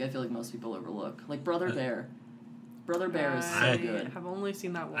like I feel like most people overlook. Like Brother Bear. Brother Bear is so good. I have only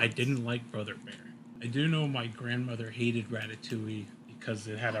seen that once. I didn't like Brother Bear. I do know my grandmother hated Ratatouille because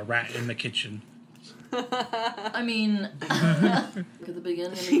it had a rat in the kitchen. I mean, look at the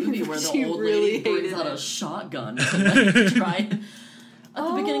beginning of the movie where the She old really lady brings hated out it. a shotgun to like, try and... At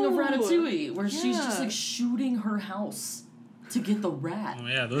the beginning of Oh, Ratatouille, where she's just yeah. like shooting her house to get the rat. Oh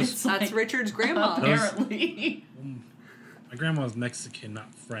yeah, those. It's That's like, Richard's grandma. apparently. My grandma's Mexican,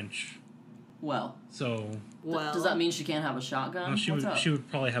 not French. Well, So Well, does that mean she can't have a shotgun? no, she What's would up? she would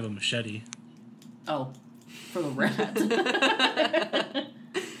probably have a machete. Oh, for the rat.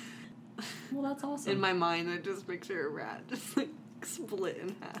 Well, that's awesome. in my mind, I just picture a rat just like split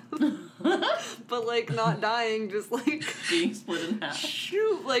in half, but like not dying, just like Being split in half.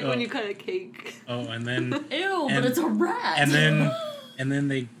 shoot, like when Oh. you cut a cake. Oh, and then Ew, but And- it's a rat. and then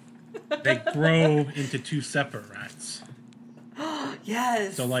they grow into two separate rats.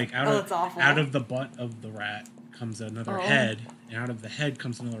 Yes. So like that's awful. out of the butt of the rat comes another Oh. head, and out of the head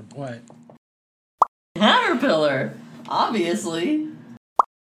comes another butt. Caterpillar, obviously.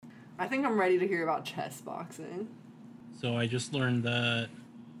 I think I'm ready to hear about chess boxing. So I just learned that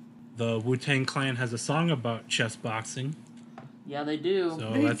the Wu-Tang Clan has a song about chess boxing. Yeah, they do.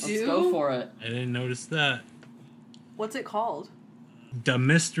 So They let's. do? Let's go for it. I didn't notice that. What's it called? The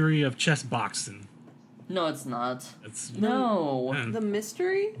Mystery of Chess Boxing. No, it's not. That's No. yeah. The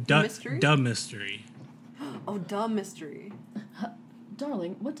mystery? Duh- Mystery? Duh mystery. Oh, dumb mystery.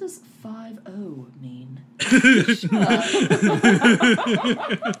 Darling, what does 5-0 mean?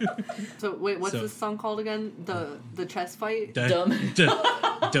 So wait, what's So- this song called again? The chess fight? Dumb.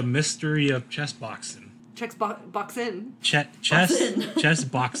 The Mystery of Chess Boxing. Chess box in. Chess Boxing. chess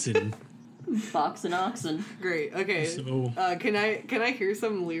boxing. Box and oxen. Great. Okay. So Can I hear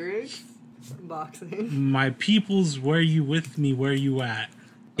some lyrics? Boxing. my peoples, where you with me? Where you at?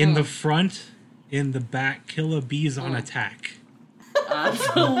 In the Oh. front, in the back, killer bees on Oh. attack.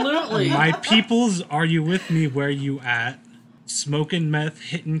 Absolutely. My peoples, are you with me? Where you at? Smoking meth,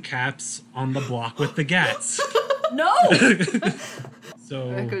 hitting caps on the block with the gats. No! So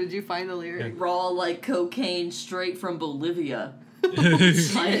Echo, did you find the lyric? Raw like cocaine straight from Bolivia.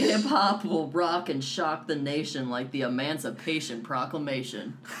 My hip hop will rock and shock the nation like the Emancipation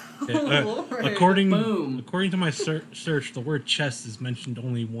Proclamation. Lord. Boom. according to my search, the word chess is mentioned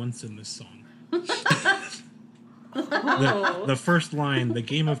only once in this song. The first line, the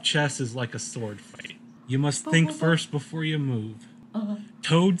game of chess is like a sword fight. You must think first before you move.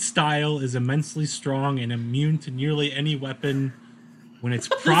 Toad style is immensely strong and immune to nearly any weapon. When it's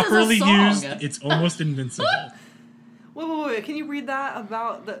properly song. used, it's almost invincible. Wait. Can you read that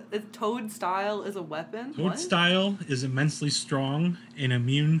about the toad style is a weapon? Toad What? style is immensely strong and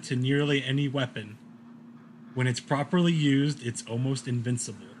immune to nearly any weapon. When it's properly used, it's almost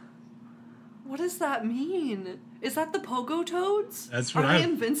invincible. What does that mean? Is that the pogo toads? That's what Are they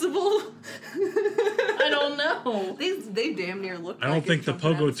invincible? I don't know. They damn near look. I don't like think it the jumping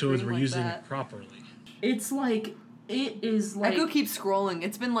out pogo the toads screen were like using that. it properly. It is like. Echo keeps scrolling.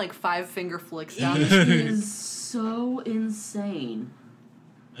 It's been like 5 finger flicks down. It is so insane.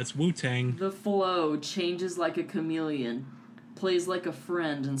 That's Wu-Tang. The flow changes like a chameleon, plays like a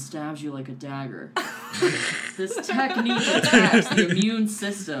friend, and stabs you like a dagger. This technique attacks the immune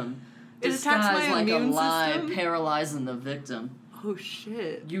system, It attacks my disguised like a immune lie, system? paralyzing the victim. Oh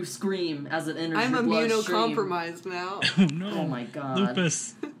shit! You scream as it enters I'm your bloodstream. immunocompromised now. Oh no. Oh my god.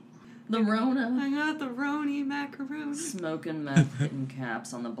 Lupus. The Rona. I got the Roni macaroni. Smoking meth, hitting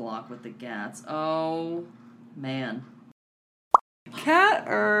caps on the block with the gats. Oh, man. Cat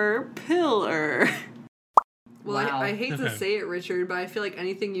pillar. Well, Wow. I hate to Okay. say it, Richard, but I feel like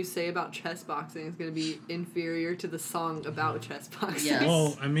anything you say about chess boxing is going to be inferior to the song about chess boxing. Yes.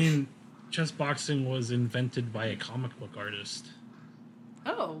 Well, I mean, chess boxing was invented by a comic book artist.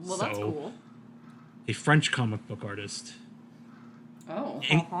 Oh, well, that's So- cool. A French comic book artist. Oh.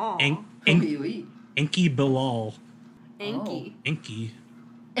 Uh-huh. Who do you eat? Enki Bilal. Anky. Enki.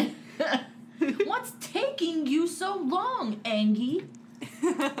 taking you so long, Angie?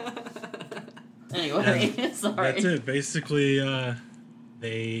 Anyway, sorry. That's it. Basically,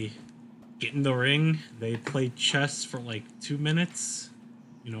 they get in the ring. They play chess for like 2 minutes,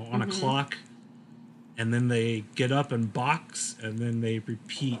 on a clock. And then they get up and box, and then they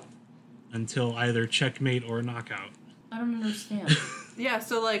repeat until either checkmate or knockout. I don't understand. Yeah,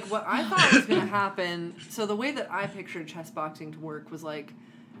 so, like, what I thought was going to happen... So the way that I pictured chess boxing to work was, like,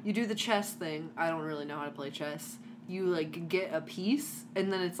 you do the chess thing. I don't really know how to play chess. You, like, get a piece,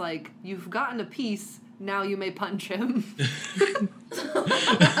 and then it's like, you've gotten a piece, now you may punch him.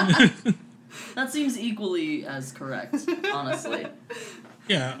 That seems equally as correct, honestly.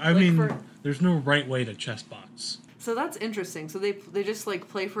 Yeah, I mean, there's no right way to chess box. So that's interesting. So they just, like,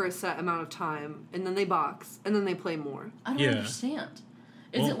 play for a set amount of time, and then they box, and then they play more. I don't understand.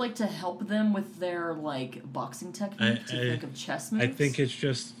 Is it, like, to help them with their, like, boxing technique to think of chess moves? I think it's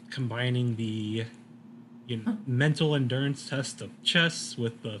just combining the mental endurance test of chess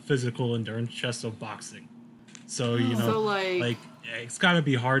with the physical endurance test of boxing. So, So, like it's got to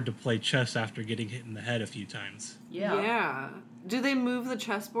be hard to play chess after getting hit in the head a few times. Yeah. Yeah. Do they move the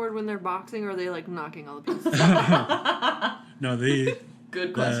chessboard when they're boxing, or are they, like, knocking all the pieces? No,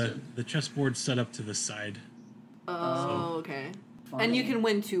 Good question. The chessboard's set up to the side. Oh, okay. Funny. And you can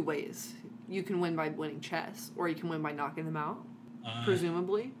win 2 ways. You can win by winning chess, or you can win by knocking them out,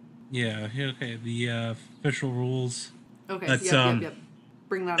 presumably. Yeah, okay. The official rules. Okay, That's, yep.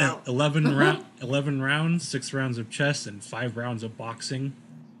 Bring that out. 11 rounds, 6 rounds of chess, and 5 rounds of boxing.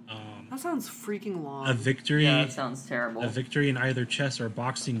 That sounds freaking long. A victory. Yeah, that sounds terrible. A victory in either chess or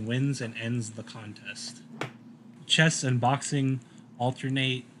boxing wins and ends the contest. Chess and boxing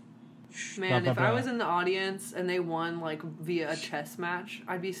alternate. Man, if I was in the audience and they won, like, via a chess match,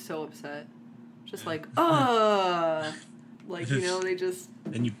 I'd be so upset. Just like, like, they just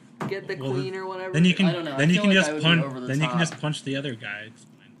then you get the queen or whatever. Then you can. I don't know. Then I you feel can like just I would be punch. over the Then you can top. just punch the other guy. It's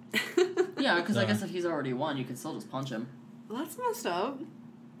fine. Yeah, because I guess if he's already won, you can still just punch him. Well, that's messed up.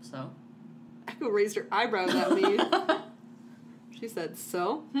 So. Echo raised her eyebrows at me. She said,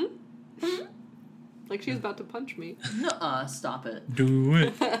 so? Like she was about to punch me. Nuh-uh, stop it. Do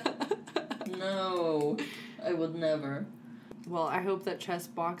it. No, I would never. Well, I hope that chess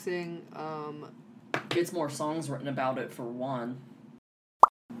boxing, Gets more songs written about it, for one.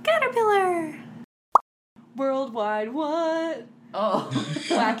 Caterpillar! Worldwide what? Oh.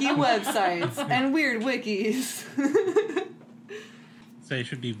 Wacky websites and weird wikis. Say it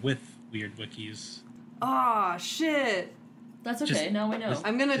should be with weird wikis. Aw, shit. That's okay, Just- now we know.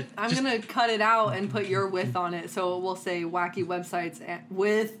 I'm gonna cut it out and put your with on it, so it will say wacky websites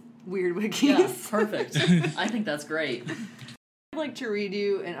with weird wikis. Yeah, perfect. I think that's great. I'd like to read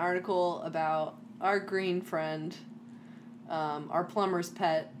you an article about our green friend, our plumber's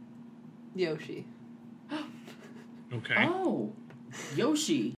pet, Yoshi. Okay. Oh,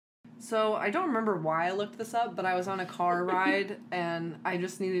 Yoshi. So I don't remember why I looked this up, but I was on a car ride and I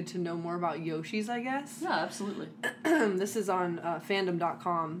just needed to know more about Yoshis, I guess. Yeah, absolutely. This is on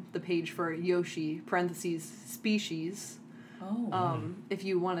fandom.com, the page for Yoshi, parentheses, species. Oh. If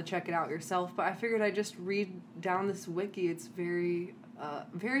you want to check it out yourself. But I figured I'd just read down this wiki. It's very,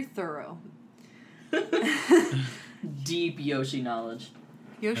 very thorough. Deep Yoshi knowledge.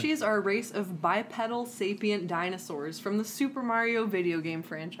 Yoshis are a race of bipedal sapient dinosaurs from the Super Mario video game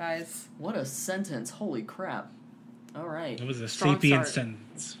franchise. What a sentence. Holy crap. All right. That was a Strong sapient start.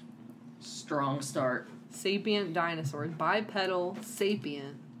 sentence. Strong start. Sapient dinosaurs. Bipedal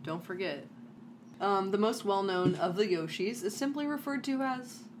sapient. Don't forget. The most well-known of the Yoshis is simply referred to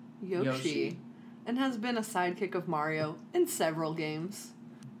as Yoshi, and has been a sidekick of Mario in several games.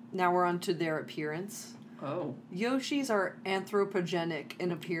 Now we're on to their appearance. Oh. Yoshis are anthropogenic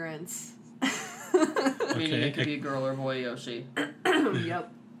in appearance. Meaning it could be a girl or boy Yoshi.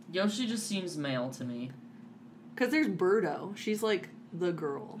 Yep. Yoshi just seems male to me. Because there's Birdo. She's like the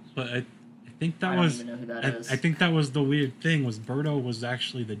girl. But I think that I don't was. even know who that is. I think that was the weird thing. Was Birdo was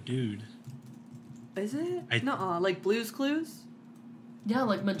actually the dude. Is it? I- Nuh-uh. Like Blue's Clues? Yeah,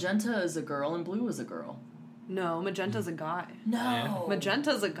 like Magenta is a girl and Blue is a girl. No, Magenta's a guy. No.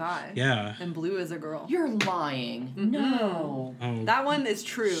 Magenta's a guy. Yeah. And Blue is a girl. You're lying. Mm-mm. No. Oh. That one is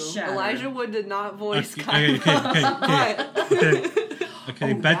true. Shattered. Elijah Wood did not voice Okay, okay.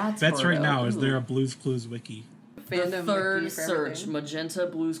 Oh, Bets that's right Birdo. now. Is there Ooh. a Blues Clues wiki? The Fandom third wiki for search, everything. Magenta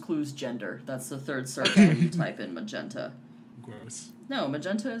Blues Clues gender. That's the third search when you type in Magenta. Gross. No,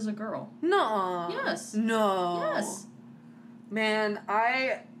 Magenta is a girl. No. Yes. No. Yes. Man,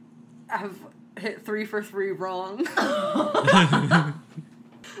 I have hit 3 for 3 wrong.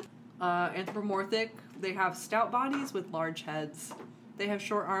 Anthropomorphic, they have stout bodies with large heads. They have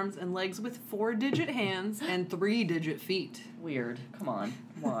short arms and legs with 4-digit hands and 3-digit feet. Weird. Come on.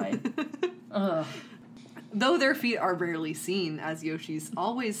 Why? Ugh. Though their feet are rarely seen, as Yoshis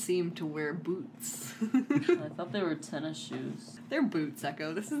always seem to wear boots. I thought they were tennis shoes. They're boots,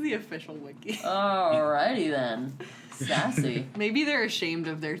 Echo. This is the official wiki. Alrighty then. Sassy. Maybe they're ashamed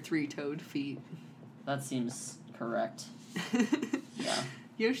of their 3-toed feet. That seems correct. Yeah.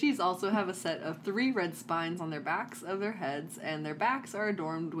 Yoshis also have a set of 3 red spines on their backs of their heads, and their backs are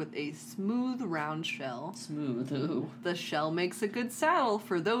adorned with a smooth, round shell. Smooth. Ooh. The shell makes a good saddle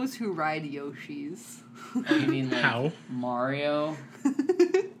for those who ride Yoshis. Oh, you mean like How? Mario?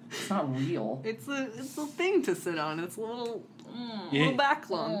 It's not real. It's a thing to sit on. It's a little It- back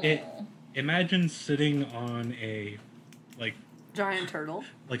lump. Imagine sitting on a, Giant turtle.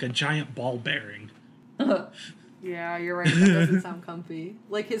 like a giant ball bearing. Yeah, you're right. That doesn't sound comfy.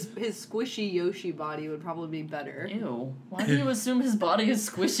 Like his squishy Yoshi body would probably be better. Ew. Why do you assume his body is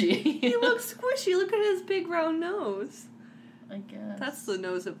squishy? He looks squishy. Look at his big round nose. I guess. That's the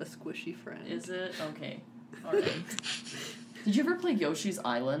nose of a squishy friend. Is it? Okay. Alright. Did you ever play Yoshi's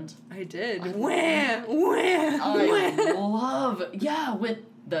Island? I did. I Wah! love... Yeah,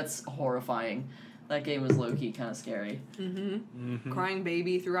 that's horrifying. That game was low-key kind of scary. Crying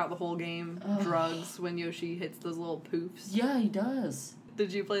baby throughout the whole game. Ugh. Drugs when Yoshi hits those little poofs. Yeah, he does.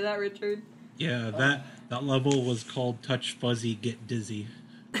 Did you play that, Richard? Yeah, that level was called Touch Fuzzy Get Dizzy.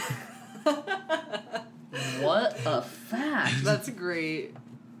 What a fact. That's great.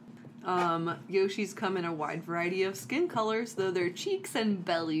 Yoshis come in a wide variety of skin colors, though their cheeks and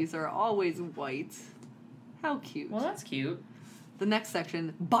bellies are always white. How cute. Well, that's cute. The next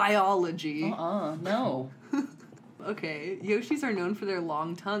section, biology. No. Okay, Yoshis are known for their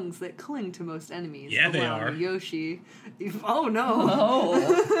long tongues that cling to most enemies. Yeah, they allowing are. Yoshi. Oh no.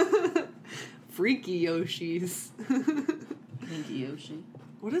 Oh. Freaky Yoshis. Pinky Yoshi.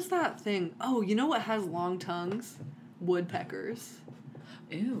 What is that thing? Oh, you know what has long tongues? Woodpeckers.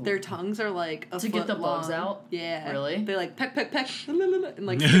 Ew. Their tongues are like a To foot get the bugs long. out? Yeah. Really? They like peck, peck, peck, and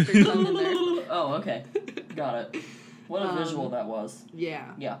like stick their tongue in there. Oh, okay. Got it. What a visual that was.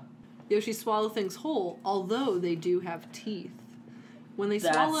 Yeah. Yeah. Yoshi swallow things whole, although they do have teeth. When they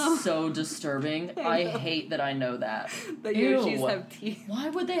That's swallow, so disturbing. I hate that I know that. the Ew. Yoshis have teeth Why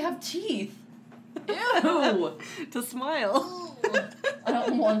would they have teeth? Ew. to smile. I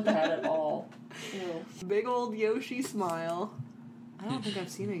don't want that at all. Ew. Big old Yoshi smile. I don't think I've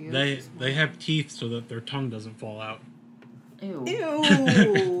seen a Yoshi smile. They have teeth so that their tongue doesn't fall out. Ew.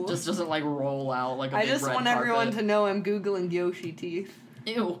 Ew. Just doesn't like roll out like a I big just red want everyone carpet. to know I'm Googling Yoshi teeth.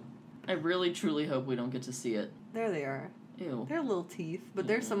 Ew. I really truly hope we don't get to see it. There they are. Ew. They're little teeth, but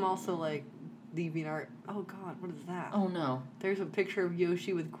there's some also like DeviantArt. Oh god, what is that? Oh no. There's a picture of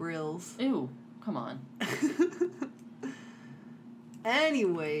Yoshi with grills. Ew. Come on.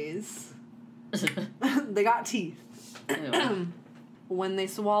 Anyways, they got teeth. Ew. When they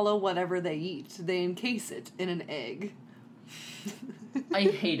swallow whatever they eat, they encase it in an egg. I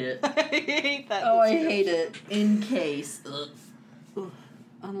hate it. I hate that. Oh, I description. hate it. In case. Ugh.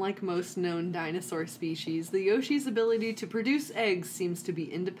 Unlike most known dinosaur species, the Yoshi's ability to produce eggs seems to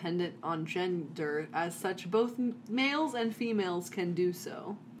be independent on gender. As such, both males and females can do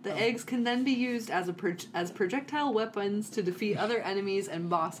so. The eggs can then be used as as projectile weapons to defeat other enemies and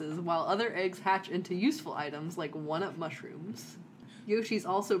bosses, while other eggs hatch into useful items like one-up mushrooms. Yoshis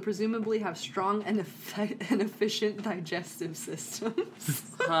also presumably have strong and efficient digestive systems,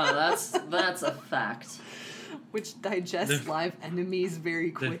 That's a fact. which digest live enemies very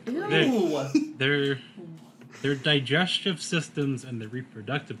quickly. Ew. Their digestive systems and their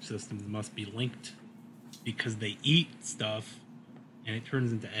reproductive systems must be linked because they eat stuff and it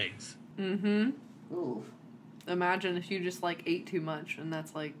turns into eggs. Mm-hmm. Ooh. Imagine if you just like ate too much and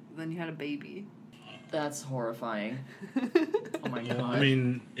that's like then you had a baby. That's horrifying. Oh my god. I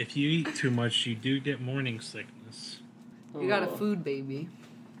mean, if you eat too much, you do get morning sickness. You got a Ugh. food baby.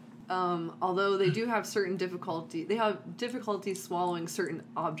 Although they do have they have difficulty swallowing certain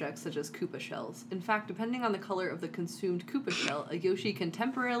objects such as Koopa shells. In fact, depending on the color of the consumed Koopa shell, a Yoshi can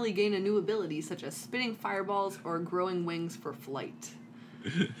temporarily gain a new ability such as spitting fireballs or growing wings for flight.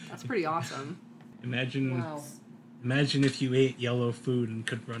 That's pretty awesome. Imagine if you ate yellow food and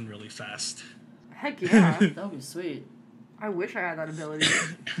could run really fast. Heck yeah. That would be sweet. I wish I had that ability.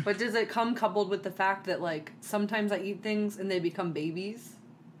 But does it come coupled with the fact that, like, sometimes I eat things and they become babies?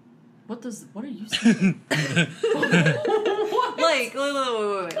 What are you saying? Like, wait.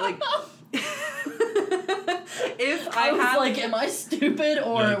 Like, if I I was had... like, am I stupid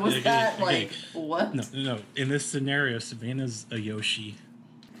or No, was okay, that okay. like what? No. In this scenario, Savannah's a Yoshi.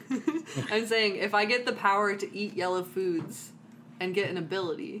 I'm saying, if I get the power to eat yellow foods and get an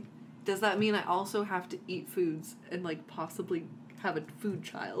ability, does that mean I also have to eat foods and, like, possibly have a food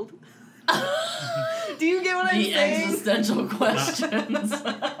child? Do you get what I'm the saying? Existential questions.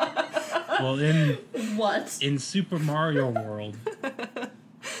 Well, What? in Super Mario World,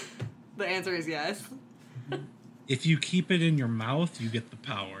 The answer is yes. if you keep it in your mouth, you get the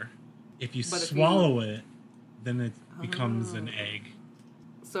power. If you But if swallow it, then it becomes an egg.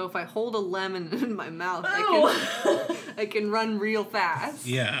 So if I hold a lemon in my mouth, I can run real fast.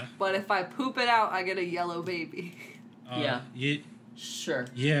 Yeah. But if I poop it out, I get a yellow baby. Yeah. It, Sure.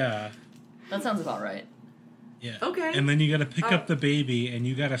 yeah. That sounds about right. Yeah. Okay. And then you gotta pick up the baby and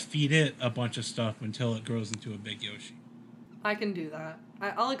you gotta feed it a bunch of stuff until it grows into a big Yoshi. I can do that.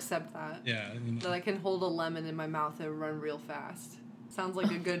 I'll accept that. Yeah. You know. That I can hold a lemon in my mouth and run real fast. Sounds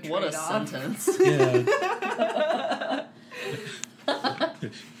like a good What a trade-off. sentence. Yeah.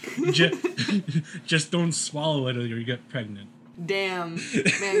 Just don't swallow it or you get pregnant. Damn.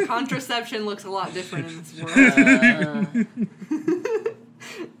 Man, contraception looks a lot different in this world.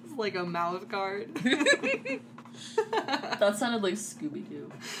 It's like a mouth guard. That sounded like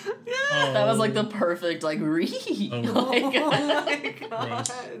Scooby-Doo. Oh. That was like the perfect, like, read. Oh. Like, Oh my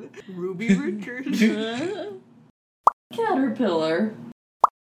god. Ruby Richards. Caterpillar.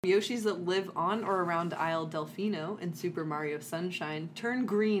 Yoshis that live on or around Isle Delfino in Super Mario Sunshine turn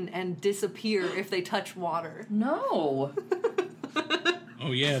green and disappear if they touch water. No.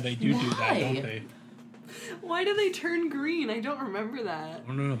 Oh yeah, they do that, Why? don't they? Why do they turn green? I don't remember that.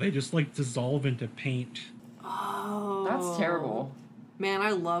 Oh no, they just like dissolve into paint. Oh. That's terrible. Man, I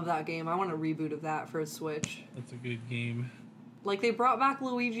love that game. I want a reboot of that for a Switch. That's a good game. Like, they brought back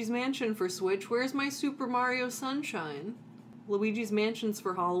Luigi's Mansion for Switch. Where's my Super Mario Sunshine? Luigi's Mansion's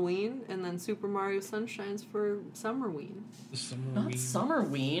for Halloween, and then Super Mario Sunshine's for Summerween. The summer Not ween.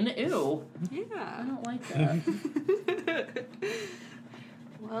 Summerween. Ew. I Yeah. don't like that.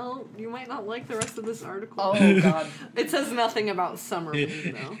 Well, you might not like the rest of this article. Oh, God. It says nothing about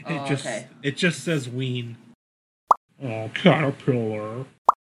Summerween, though. Oh, okay. It just says ween. Oh, caterpillar.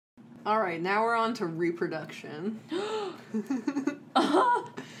 Alright, now we're on to reproduction.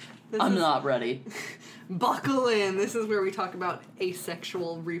 I'm not ready. Buckle in. This is where we talk about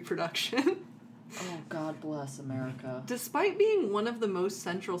asexual reproduction. Oh, God bless America. Despite being one of the most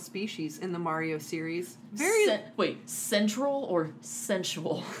central species in the Mario series, Wait, central or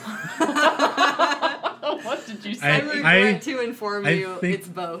sensual? What did you say? I regret to inform you, it's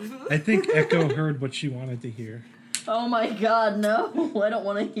both. I think Echo heard what she wanted to hear. Oh my God, no! I don't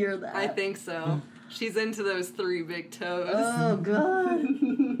want to hear that. I think so. She's into those 3 big toes. Oh God.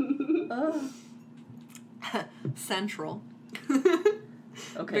 Oh. Central.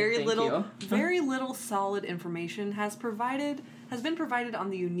 Okay. Very little solid information has been provided on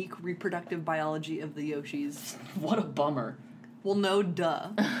the unique reproductive biology of the Yoshis. What a bummer. Well, no, duh.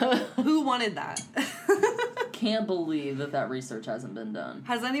 Who wanted that? Can't believe that research hasn't been done.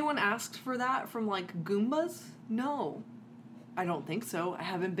 Has anyone asked for that from, like, Goombas? No. I don't think so. I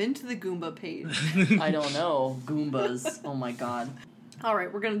haven't been to the Goomba page. I don't know. Goombas. Oh my God.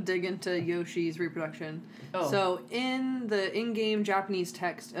 Alright, we're gonna dig into Yoshi's reproduction. Oh. So, in the in-game Japanese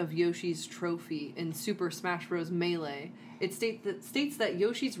text of Yoshi's trophy in Super Smash Bros. Melee, it states that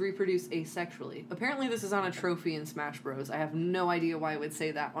Yoshis reproduce asexually. Apparently this is on a trophy in Smash Bros. I have no idea why it would say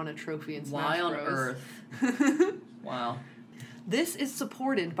that on a trophy in Smash Why on Bros. earth? Wow. This is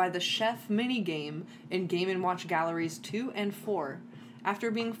supported by the Chef minigame in Game & Watch Galleries 2 and 4. After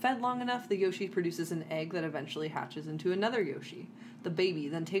being fed long enough, the Yoshi produces an egg that eventually hatches into another Yoshi. The baby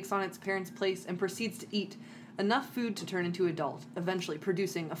then takes on its parent's place and proceeds to eat enough food to turn into adult, eventually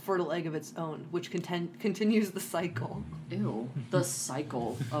producing a fertile egg of its own, which continues the cycle. Ew. The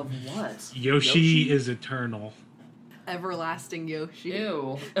cycle of what? Yoshi is eternal. Everlasting Yoshi.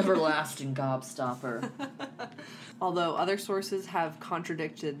 Ew. Everlasting gobstopper. Although other sources have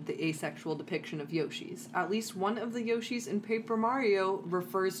contradicted the asexual depiction of Yoshis. At least one of the Yoshis in Paper Mario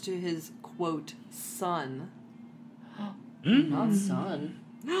refers to his, quote, son. Not son.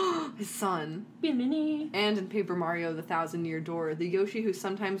 His son. Bimini. And in Paper Mario The Thousand Year Door, the Yoshi who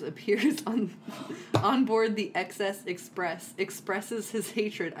sometimes appears on board the XS Express expresses his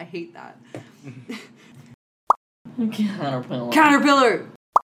hatred. I hate that. Caterpillar. Caterpillar!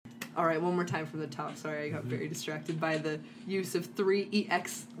 Alright, one more time from the top. Sorry, I got very distracted by the use of 3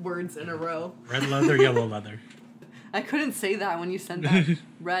 EX words in a row. Red leather, yellow leather. I couldn't say that when you said that.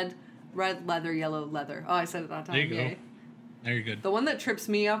 Red leather, yellow leather. Oh, I said it that time. There you Yay. go. There you're good. The one that trips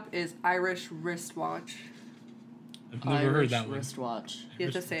me up is Irish wristwatch. I've never heard that one. Wristwatch. You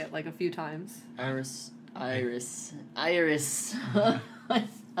have to say it like a few times. Iris. I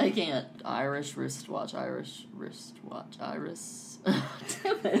I can't. Irish wristwatch, Irish wristwatch, Iris.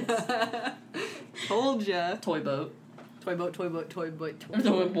 Damn it. Told ya. Toy boat. Toy boat, toy boat, toy boat, toy boat.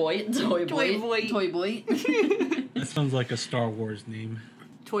 Toy boy. Toy Toy boy. boy. Toy boy. That sounds like a Star Wars name.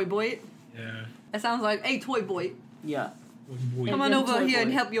 Toy boy? Yeah. That sounds like, hey, toy boy. Yeah. Boy. Come on Yeah, over toy here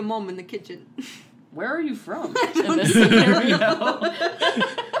and boy. help your mom in the kitchen. Where are you from? In this scenario.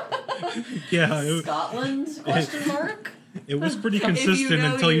 Yeah, Scotland? Question mark. it was pretty If you consistent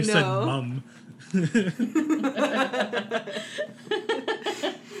know, until you you said know. mum.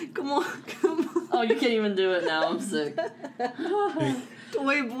 Come on, come on. Oh, you can't even do it now. I'm sick.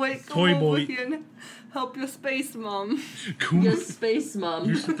 Toy boy, come Toy over boy. here and help your space mom. Cool. Your space mom.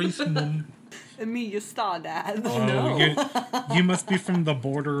 Your space mum. And me, your star dad. Oh, no. You must be from the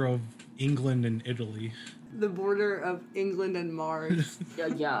border of England and Italy. The border of England and Mars.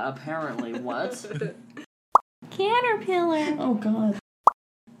 Yeah, apparently. What? Caterpillar. Oh, God.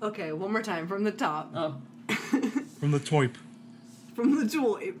 Okay, one more time from the top. Oh. From the Toyp. From the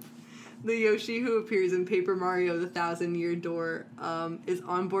toy. The Yoshi who appears in Paper Mario The 1,000-Year Door is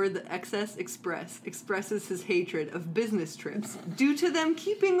on board the XS Express, expresses his hatred of business trips due to them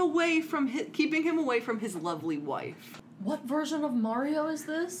keeping him away from his lovely wife. What version of Mario is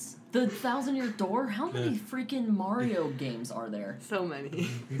this? The 1,000-Year Door? How many freaking Mario games are there? So many.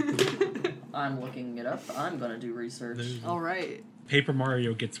 I'm looking it up. I'm gonna do research. There's- Alright. Paper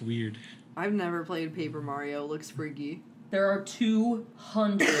Mario gets weird. I've never played Paper Mario. Looks freaky. There are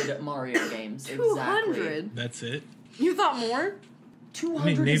 200 Mario games. 200? That's it. You thought more?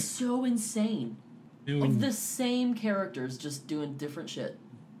 200 name- is so insane. Doing- Of the same characters just doing different shit.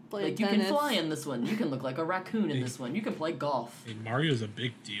 Play Like, you tennis. can fly in this one. You can look like a raccoon in this one. You can play golf. Hey, Mario's a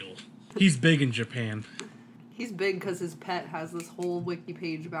big deal. He's big in Japan. He's big because his pet has this whole wiki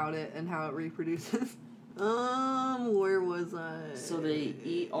page about it and how it reproduces. Where was I? So they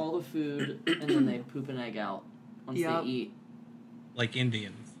eat all the food, and then they poop an egg out once Yep. they eat. Like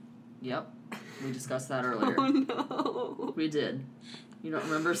Indians. Yep. We discussed that earlier. Oh no. We did. You don't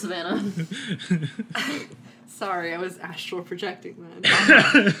remember, Savannah? Sorry, I was astral projecting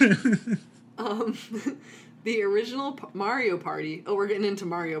then. The original Mario Party, we're getting into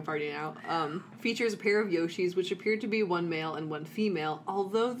Mario Party now, features a pair of Yoshis which appear to be one male and one female,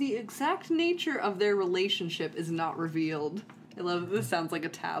 although the exact nature of their relationship is not revealed. I love that this sounds like a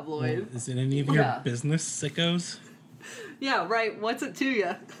tabloid. Is it any of your Yeah. business, sickos? Yeah, right, what's it to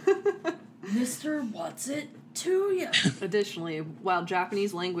ya? Mr. What's It to ya? Additionally, while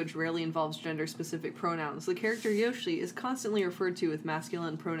Japanese language rarely involves gender-specific pronouns, the character Yoshi is constantly referred to with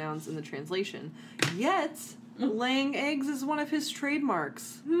masculine pronouns in the translation. Yet, laying eggs is one of his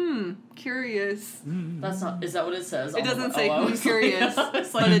trademarks. Curious. That's not. Is that what it says? It doesn't say I was curious, like- I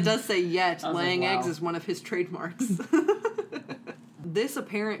was like- but it does say yet. I was like, Laying eggs wow. is one of his trademarks. This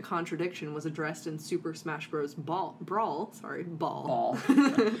apparent contradiction was addressed in Super Smash Bros. Ball. Ball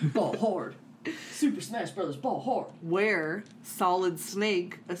hard. Super Smash Brothers ball hard. Where Solid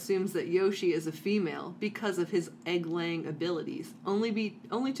Snake assumes that Yoshi is a female because of his egg-laying abilities, only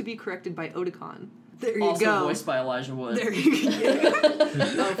to be corrected by Otakon. There you Also go. voiced by Elijah Wood. There you go.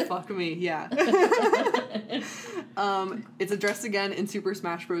 Oh, fuck me, yeah. It's addressed again in Super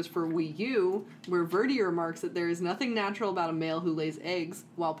Smash Bros. For Wii U, where Verdi remarks that there is nothing natural about a male who lays eggs,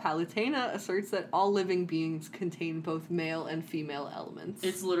 while Palutena asserts that all living beings contain both male and female elements.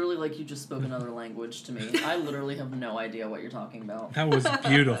 It's literally like you just spoke another language to me. I literally have no idea what you're talking about. That was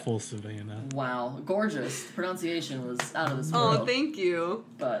beautiful, Savannah. Wow. Gorgeous. The pronunciation was out of this Oh, world. thank you.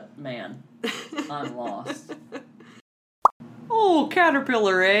 But, man, I'm lost. Oh,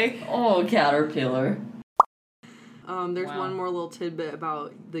 Caterpillar, eh? Oh, Caterpillar. There's Wow. one more little tidbit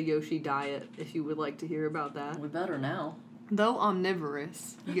about the Yoshi diet, if you would like to hear about that. We better now. Though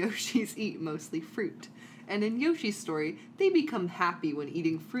omnivorous, Yoshis eat mostly fruit. And in Yoshi's story, they become happy when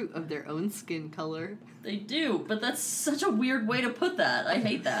eating fruit of their own skin color. They do, but that's such a weird way to put that. I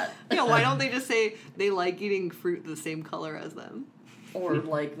hate that. Yeah, why don't they just say they like eating fruit the same color as them? Or,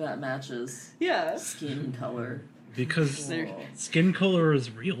 like, that matches Yeah. skin color. Because There- skin color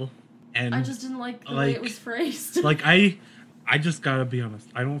is real. And I just didn't like the way it Like- was phrased. like I just gotta be honest.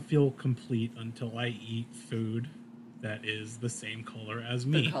 I don't feel complete until I eat food that is the same color as the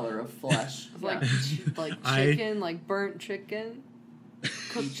me. color of flesh. Like, Yeah. like I- chicken, like burnt chicken,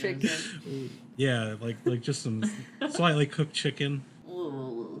 cooked chicken, Yeah, like just some slightly cooked chicken.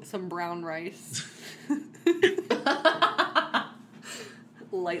 Ooh. some brown rice,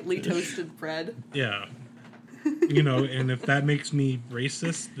 lightly toasted bread. Yeah. You know, and if that makes me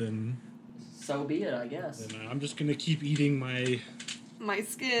racist, then So be it, I guess. I'm just gonna keep eating my My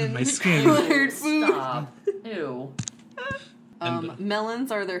skin. My skin. Colored food. Stop. Ew.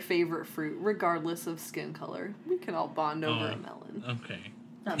 Melons are their favorite fruit, regardless of skin color. We can all bond over a melon. Okay.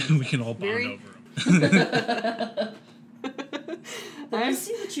 That makes We sense. can all bond Very- over them. Did I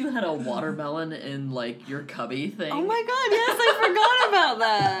see that you had a watermelon in, like, your cubby thing? Oh my god, yes, I forgot about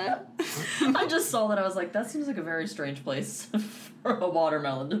that! I just saw that. I was like, that seems like a very strange place for a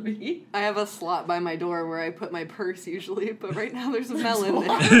watermelon to be. I have a slot by my door where I put my purse usually, but right now there's a melon there.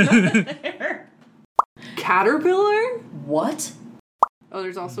 Watermelon there. Caterpillar? What? Oh,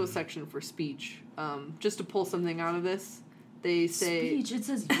 there's also a section for speech. Just to pull something out of this, they say... Speech. It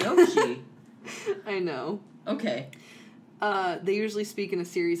says Yoshi. I know. Okay. They usually speak in a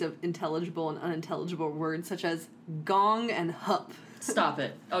series of intelligible and unintelligible words, such as gong and hup. Stop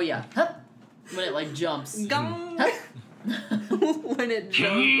it. Oh, yeah. Huh. When it, like, jumps. Gong! Huh. When it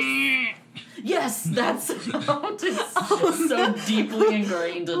jumps. Yes, that sound is so deeply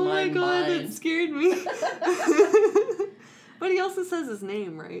ingrained in Oh my my god, mind. that scared me. But he also says his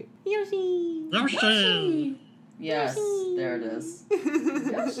name, right? Yoshi! Yoshi. Yes, Yoshi. there it is.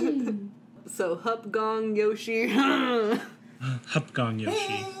 Yoshi. So, hup, gong, Yoshi. Hupgong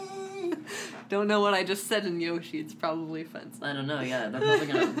Yoshi. Don't know what I just said in Yoshi. It's probably offensive. I don't know, yeah, they're probably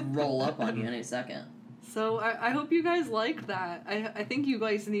gonna roll up on you any second. So I hope you guys liked that. I think you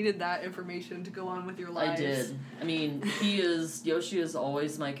guys needed that information to go on with your lives. I did. I mean, Yoshi is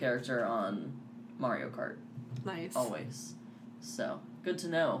always my character on Mario Kart. Nice. Always. So, good to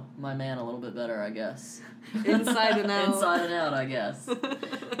know my man a little bit better, I guess. Inside and out. Inside and out, I guess.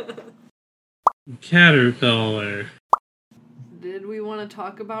 Caterpillar. Did we want to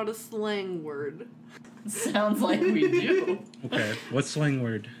talk about a slang word? Sounds like we do. Okay, what slang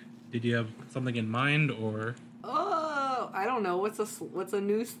word? Did you have something in mind, or... Oh, I don't know. What's a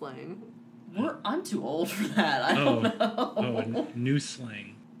new slang? I'm too old for that. I don't know. Oh, new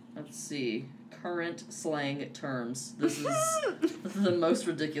slang. Let's see. Current slang terms. This is the most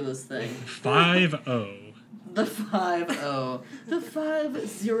ridiculous thing. 5-0. The 5-0. The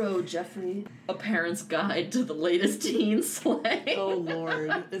 5-0, Jeffrey. A parent's guide to the latest teen slang. Oh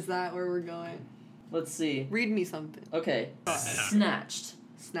lord, is that where we're going? Let's see. Read me something. Okay. Snatched.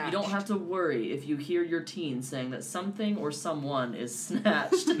 Snatched. You don't have to worry if you hear your teen saying that something or someone is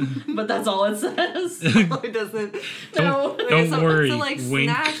snatched. But that's all it says. It doesn't. Don't Okay, worry, So like wink.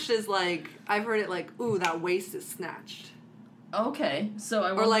 snatched is like I've heard it like ooh that waist is snatched. Okay, so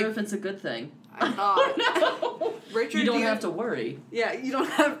I wonder like- if it's a good thing. I thought. No. Richard, You don't do have to worry. Yeah, you don't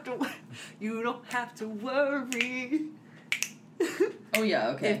have to. You don't have to worry. Oh yeah,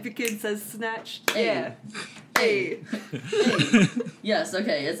 okay. If your kid says snatched, Hey. yeah. Hey. Yes,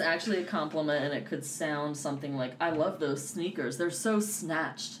 okay, it's actually a compliment and it could sound something like, I love those sneakers, they're so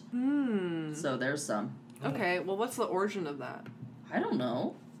snatched. So there's some. Okay, well, what's the origin of that? I don't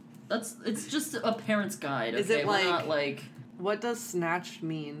know. It's just a parent's guide, okay? Is it We're like- not like... What does snatched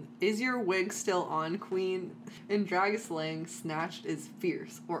mean? Is your wig still on, queen? In drag slang, snatched is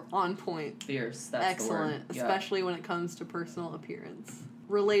fierce or on point. Fierce, that's Excellent, the word. especially when it comes to personal appearance.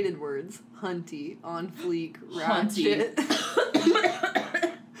 Related words: hunty, on fleek, Hunty. ratchet,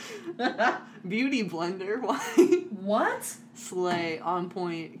 beauty blender. Why? What? Slay, on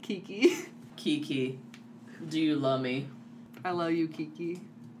point, Kiki. Kiki, do you love me? I love you, Kiki.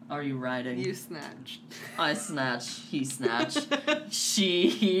 Are you riding? You snatched. I snatch, he snatch. She,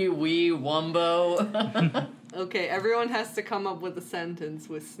 he, we, wumbo. Okay, everyone has to come up with a sentence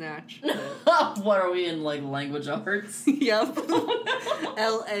with snatch. What are we in, like, language arts? Yep.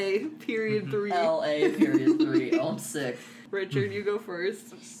 L.A. period 3. L.A. period 3. Oh, I'm sick. Richard, you go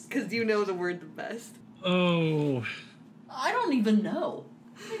first. Because you know the word the best. Oh, I don't even know.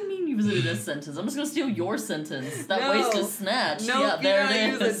 What do you mean use it in a sentence? I'm just gonna steal your sentence. That No. waist is snatched. No, Yeah, you there gotta it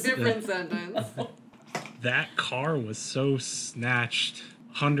use is. a different sentence. that car was so snatched.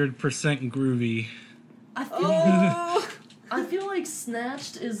 100% groovy. I feel, Oh! I feel like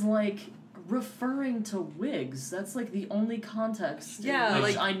snatched is like referring to wigs. That's like the only context Yeah, in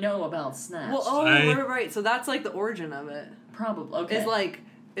which like- I know about snatched. Well, oh, I- right. So that's like the origin of it. Probably. Okay.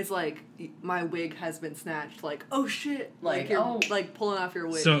 It's like my wig has been snatched. Like, oh shit! Like, you're oh. like pulling off your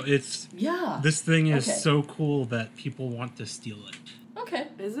wig. So it's... yeah. This thing is Okay. so cool that people want to steal it. Okay.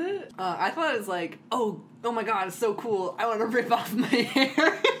 Is it? I thought it was like, oh my god, it's so cool. I want to rip off my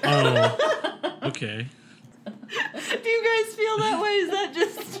hair. Oh, okay. Do you guys feel that way? Is that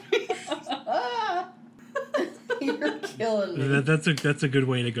just me? You're killing me. That's a good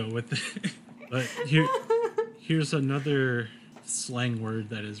way to go with it. But here's another slang word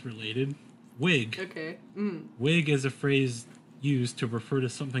that is related. Wig. Okay. Wig is a phrase used to refer to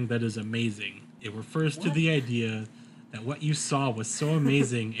something that is amazing. It refers to the idea that what you saw was so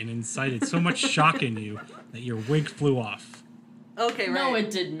amazing and incited so much shock in you that your wig flew off. Okay, right. No,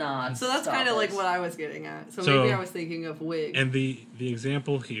 it did not. So that's kind of like what I was getting at. So maybe I was thinking of wig. And the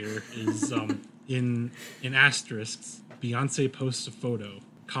example here is in asterisks, Beyonce posts a photo,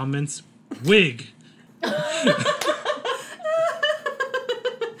 comments, wig.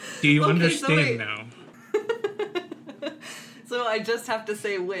 Do you understand now? So I just have to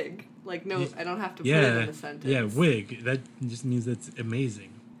say wig. Like, no, I don't have to put it in a sentence. Yeah, wig. That just means that's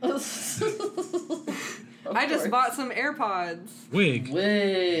amazing. I just bought some AirPods. Wig.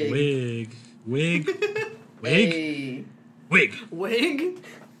 Wig. Wig. Wig. Wig. Hey. Wig. Wig?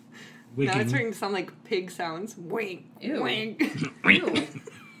 Wigging. Now it's starting to sound like pig sounds. Wig. Ew. Wig. Ew.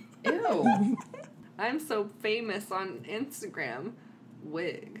 Ew. I'm so famous on Instagram.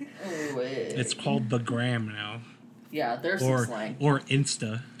 Wig. Oh, wig. It's called the gram now. Yeah, there's some slang. Or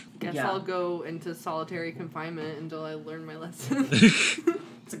Insta. Guess Yeah. I'll go into solitary confinement until I learn my lesson.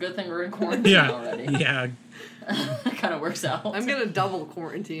 It's a good thing we're in quarantine already. Yeah. It kind of works out. I'm gonna double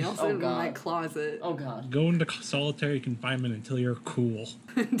quarantine. I'll sit in my closet. Oh god. Go into solitary confinement until you're cool.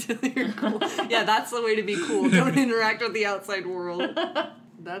 Until you're cool. Yeah, that's the way to be cool. Don't interact with the outside world.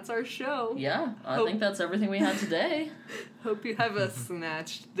 That's our show. Yeah, I think that's everything we had today. Hope you have a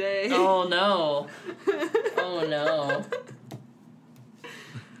snatched day. Oh no. Oh no.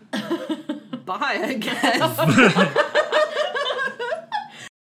 Bye, I guess.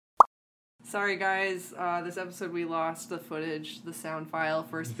 Sorry, guys. This episode we lost the footage, the sound file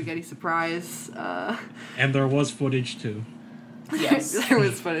for Spaghetti Surprise. And there was footage too. Yes. There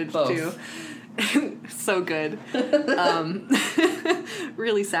was footage Both. too. So good.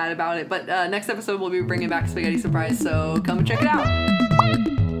 Really sad about it. But next episode we'll be bringing back Spaghetti Surprise, so come and check it out.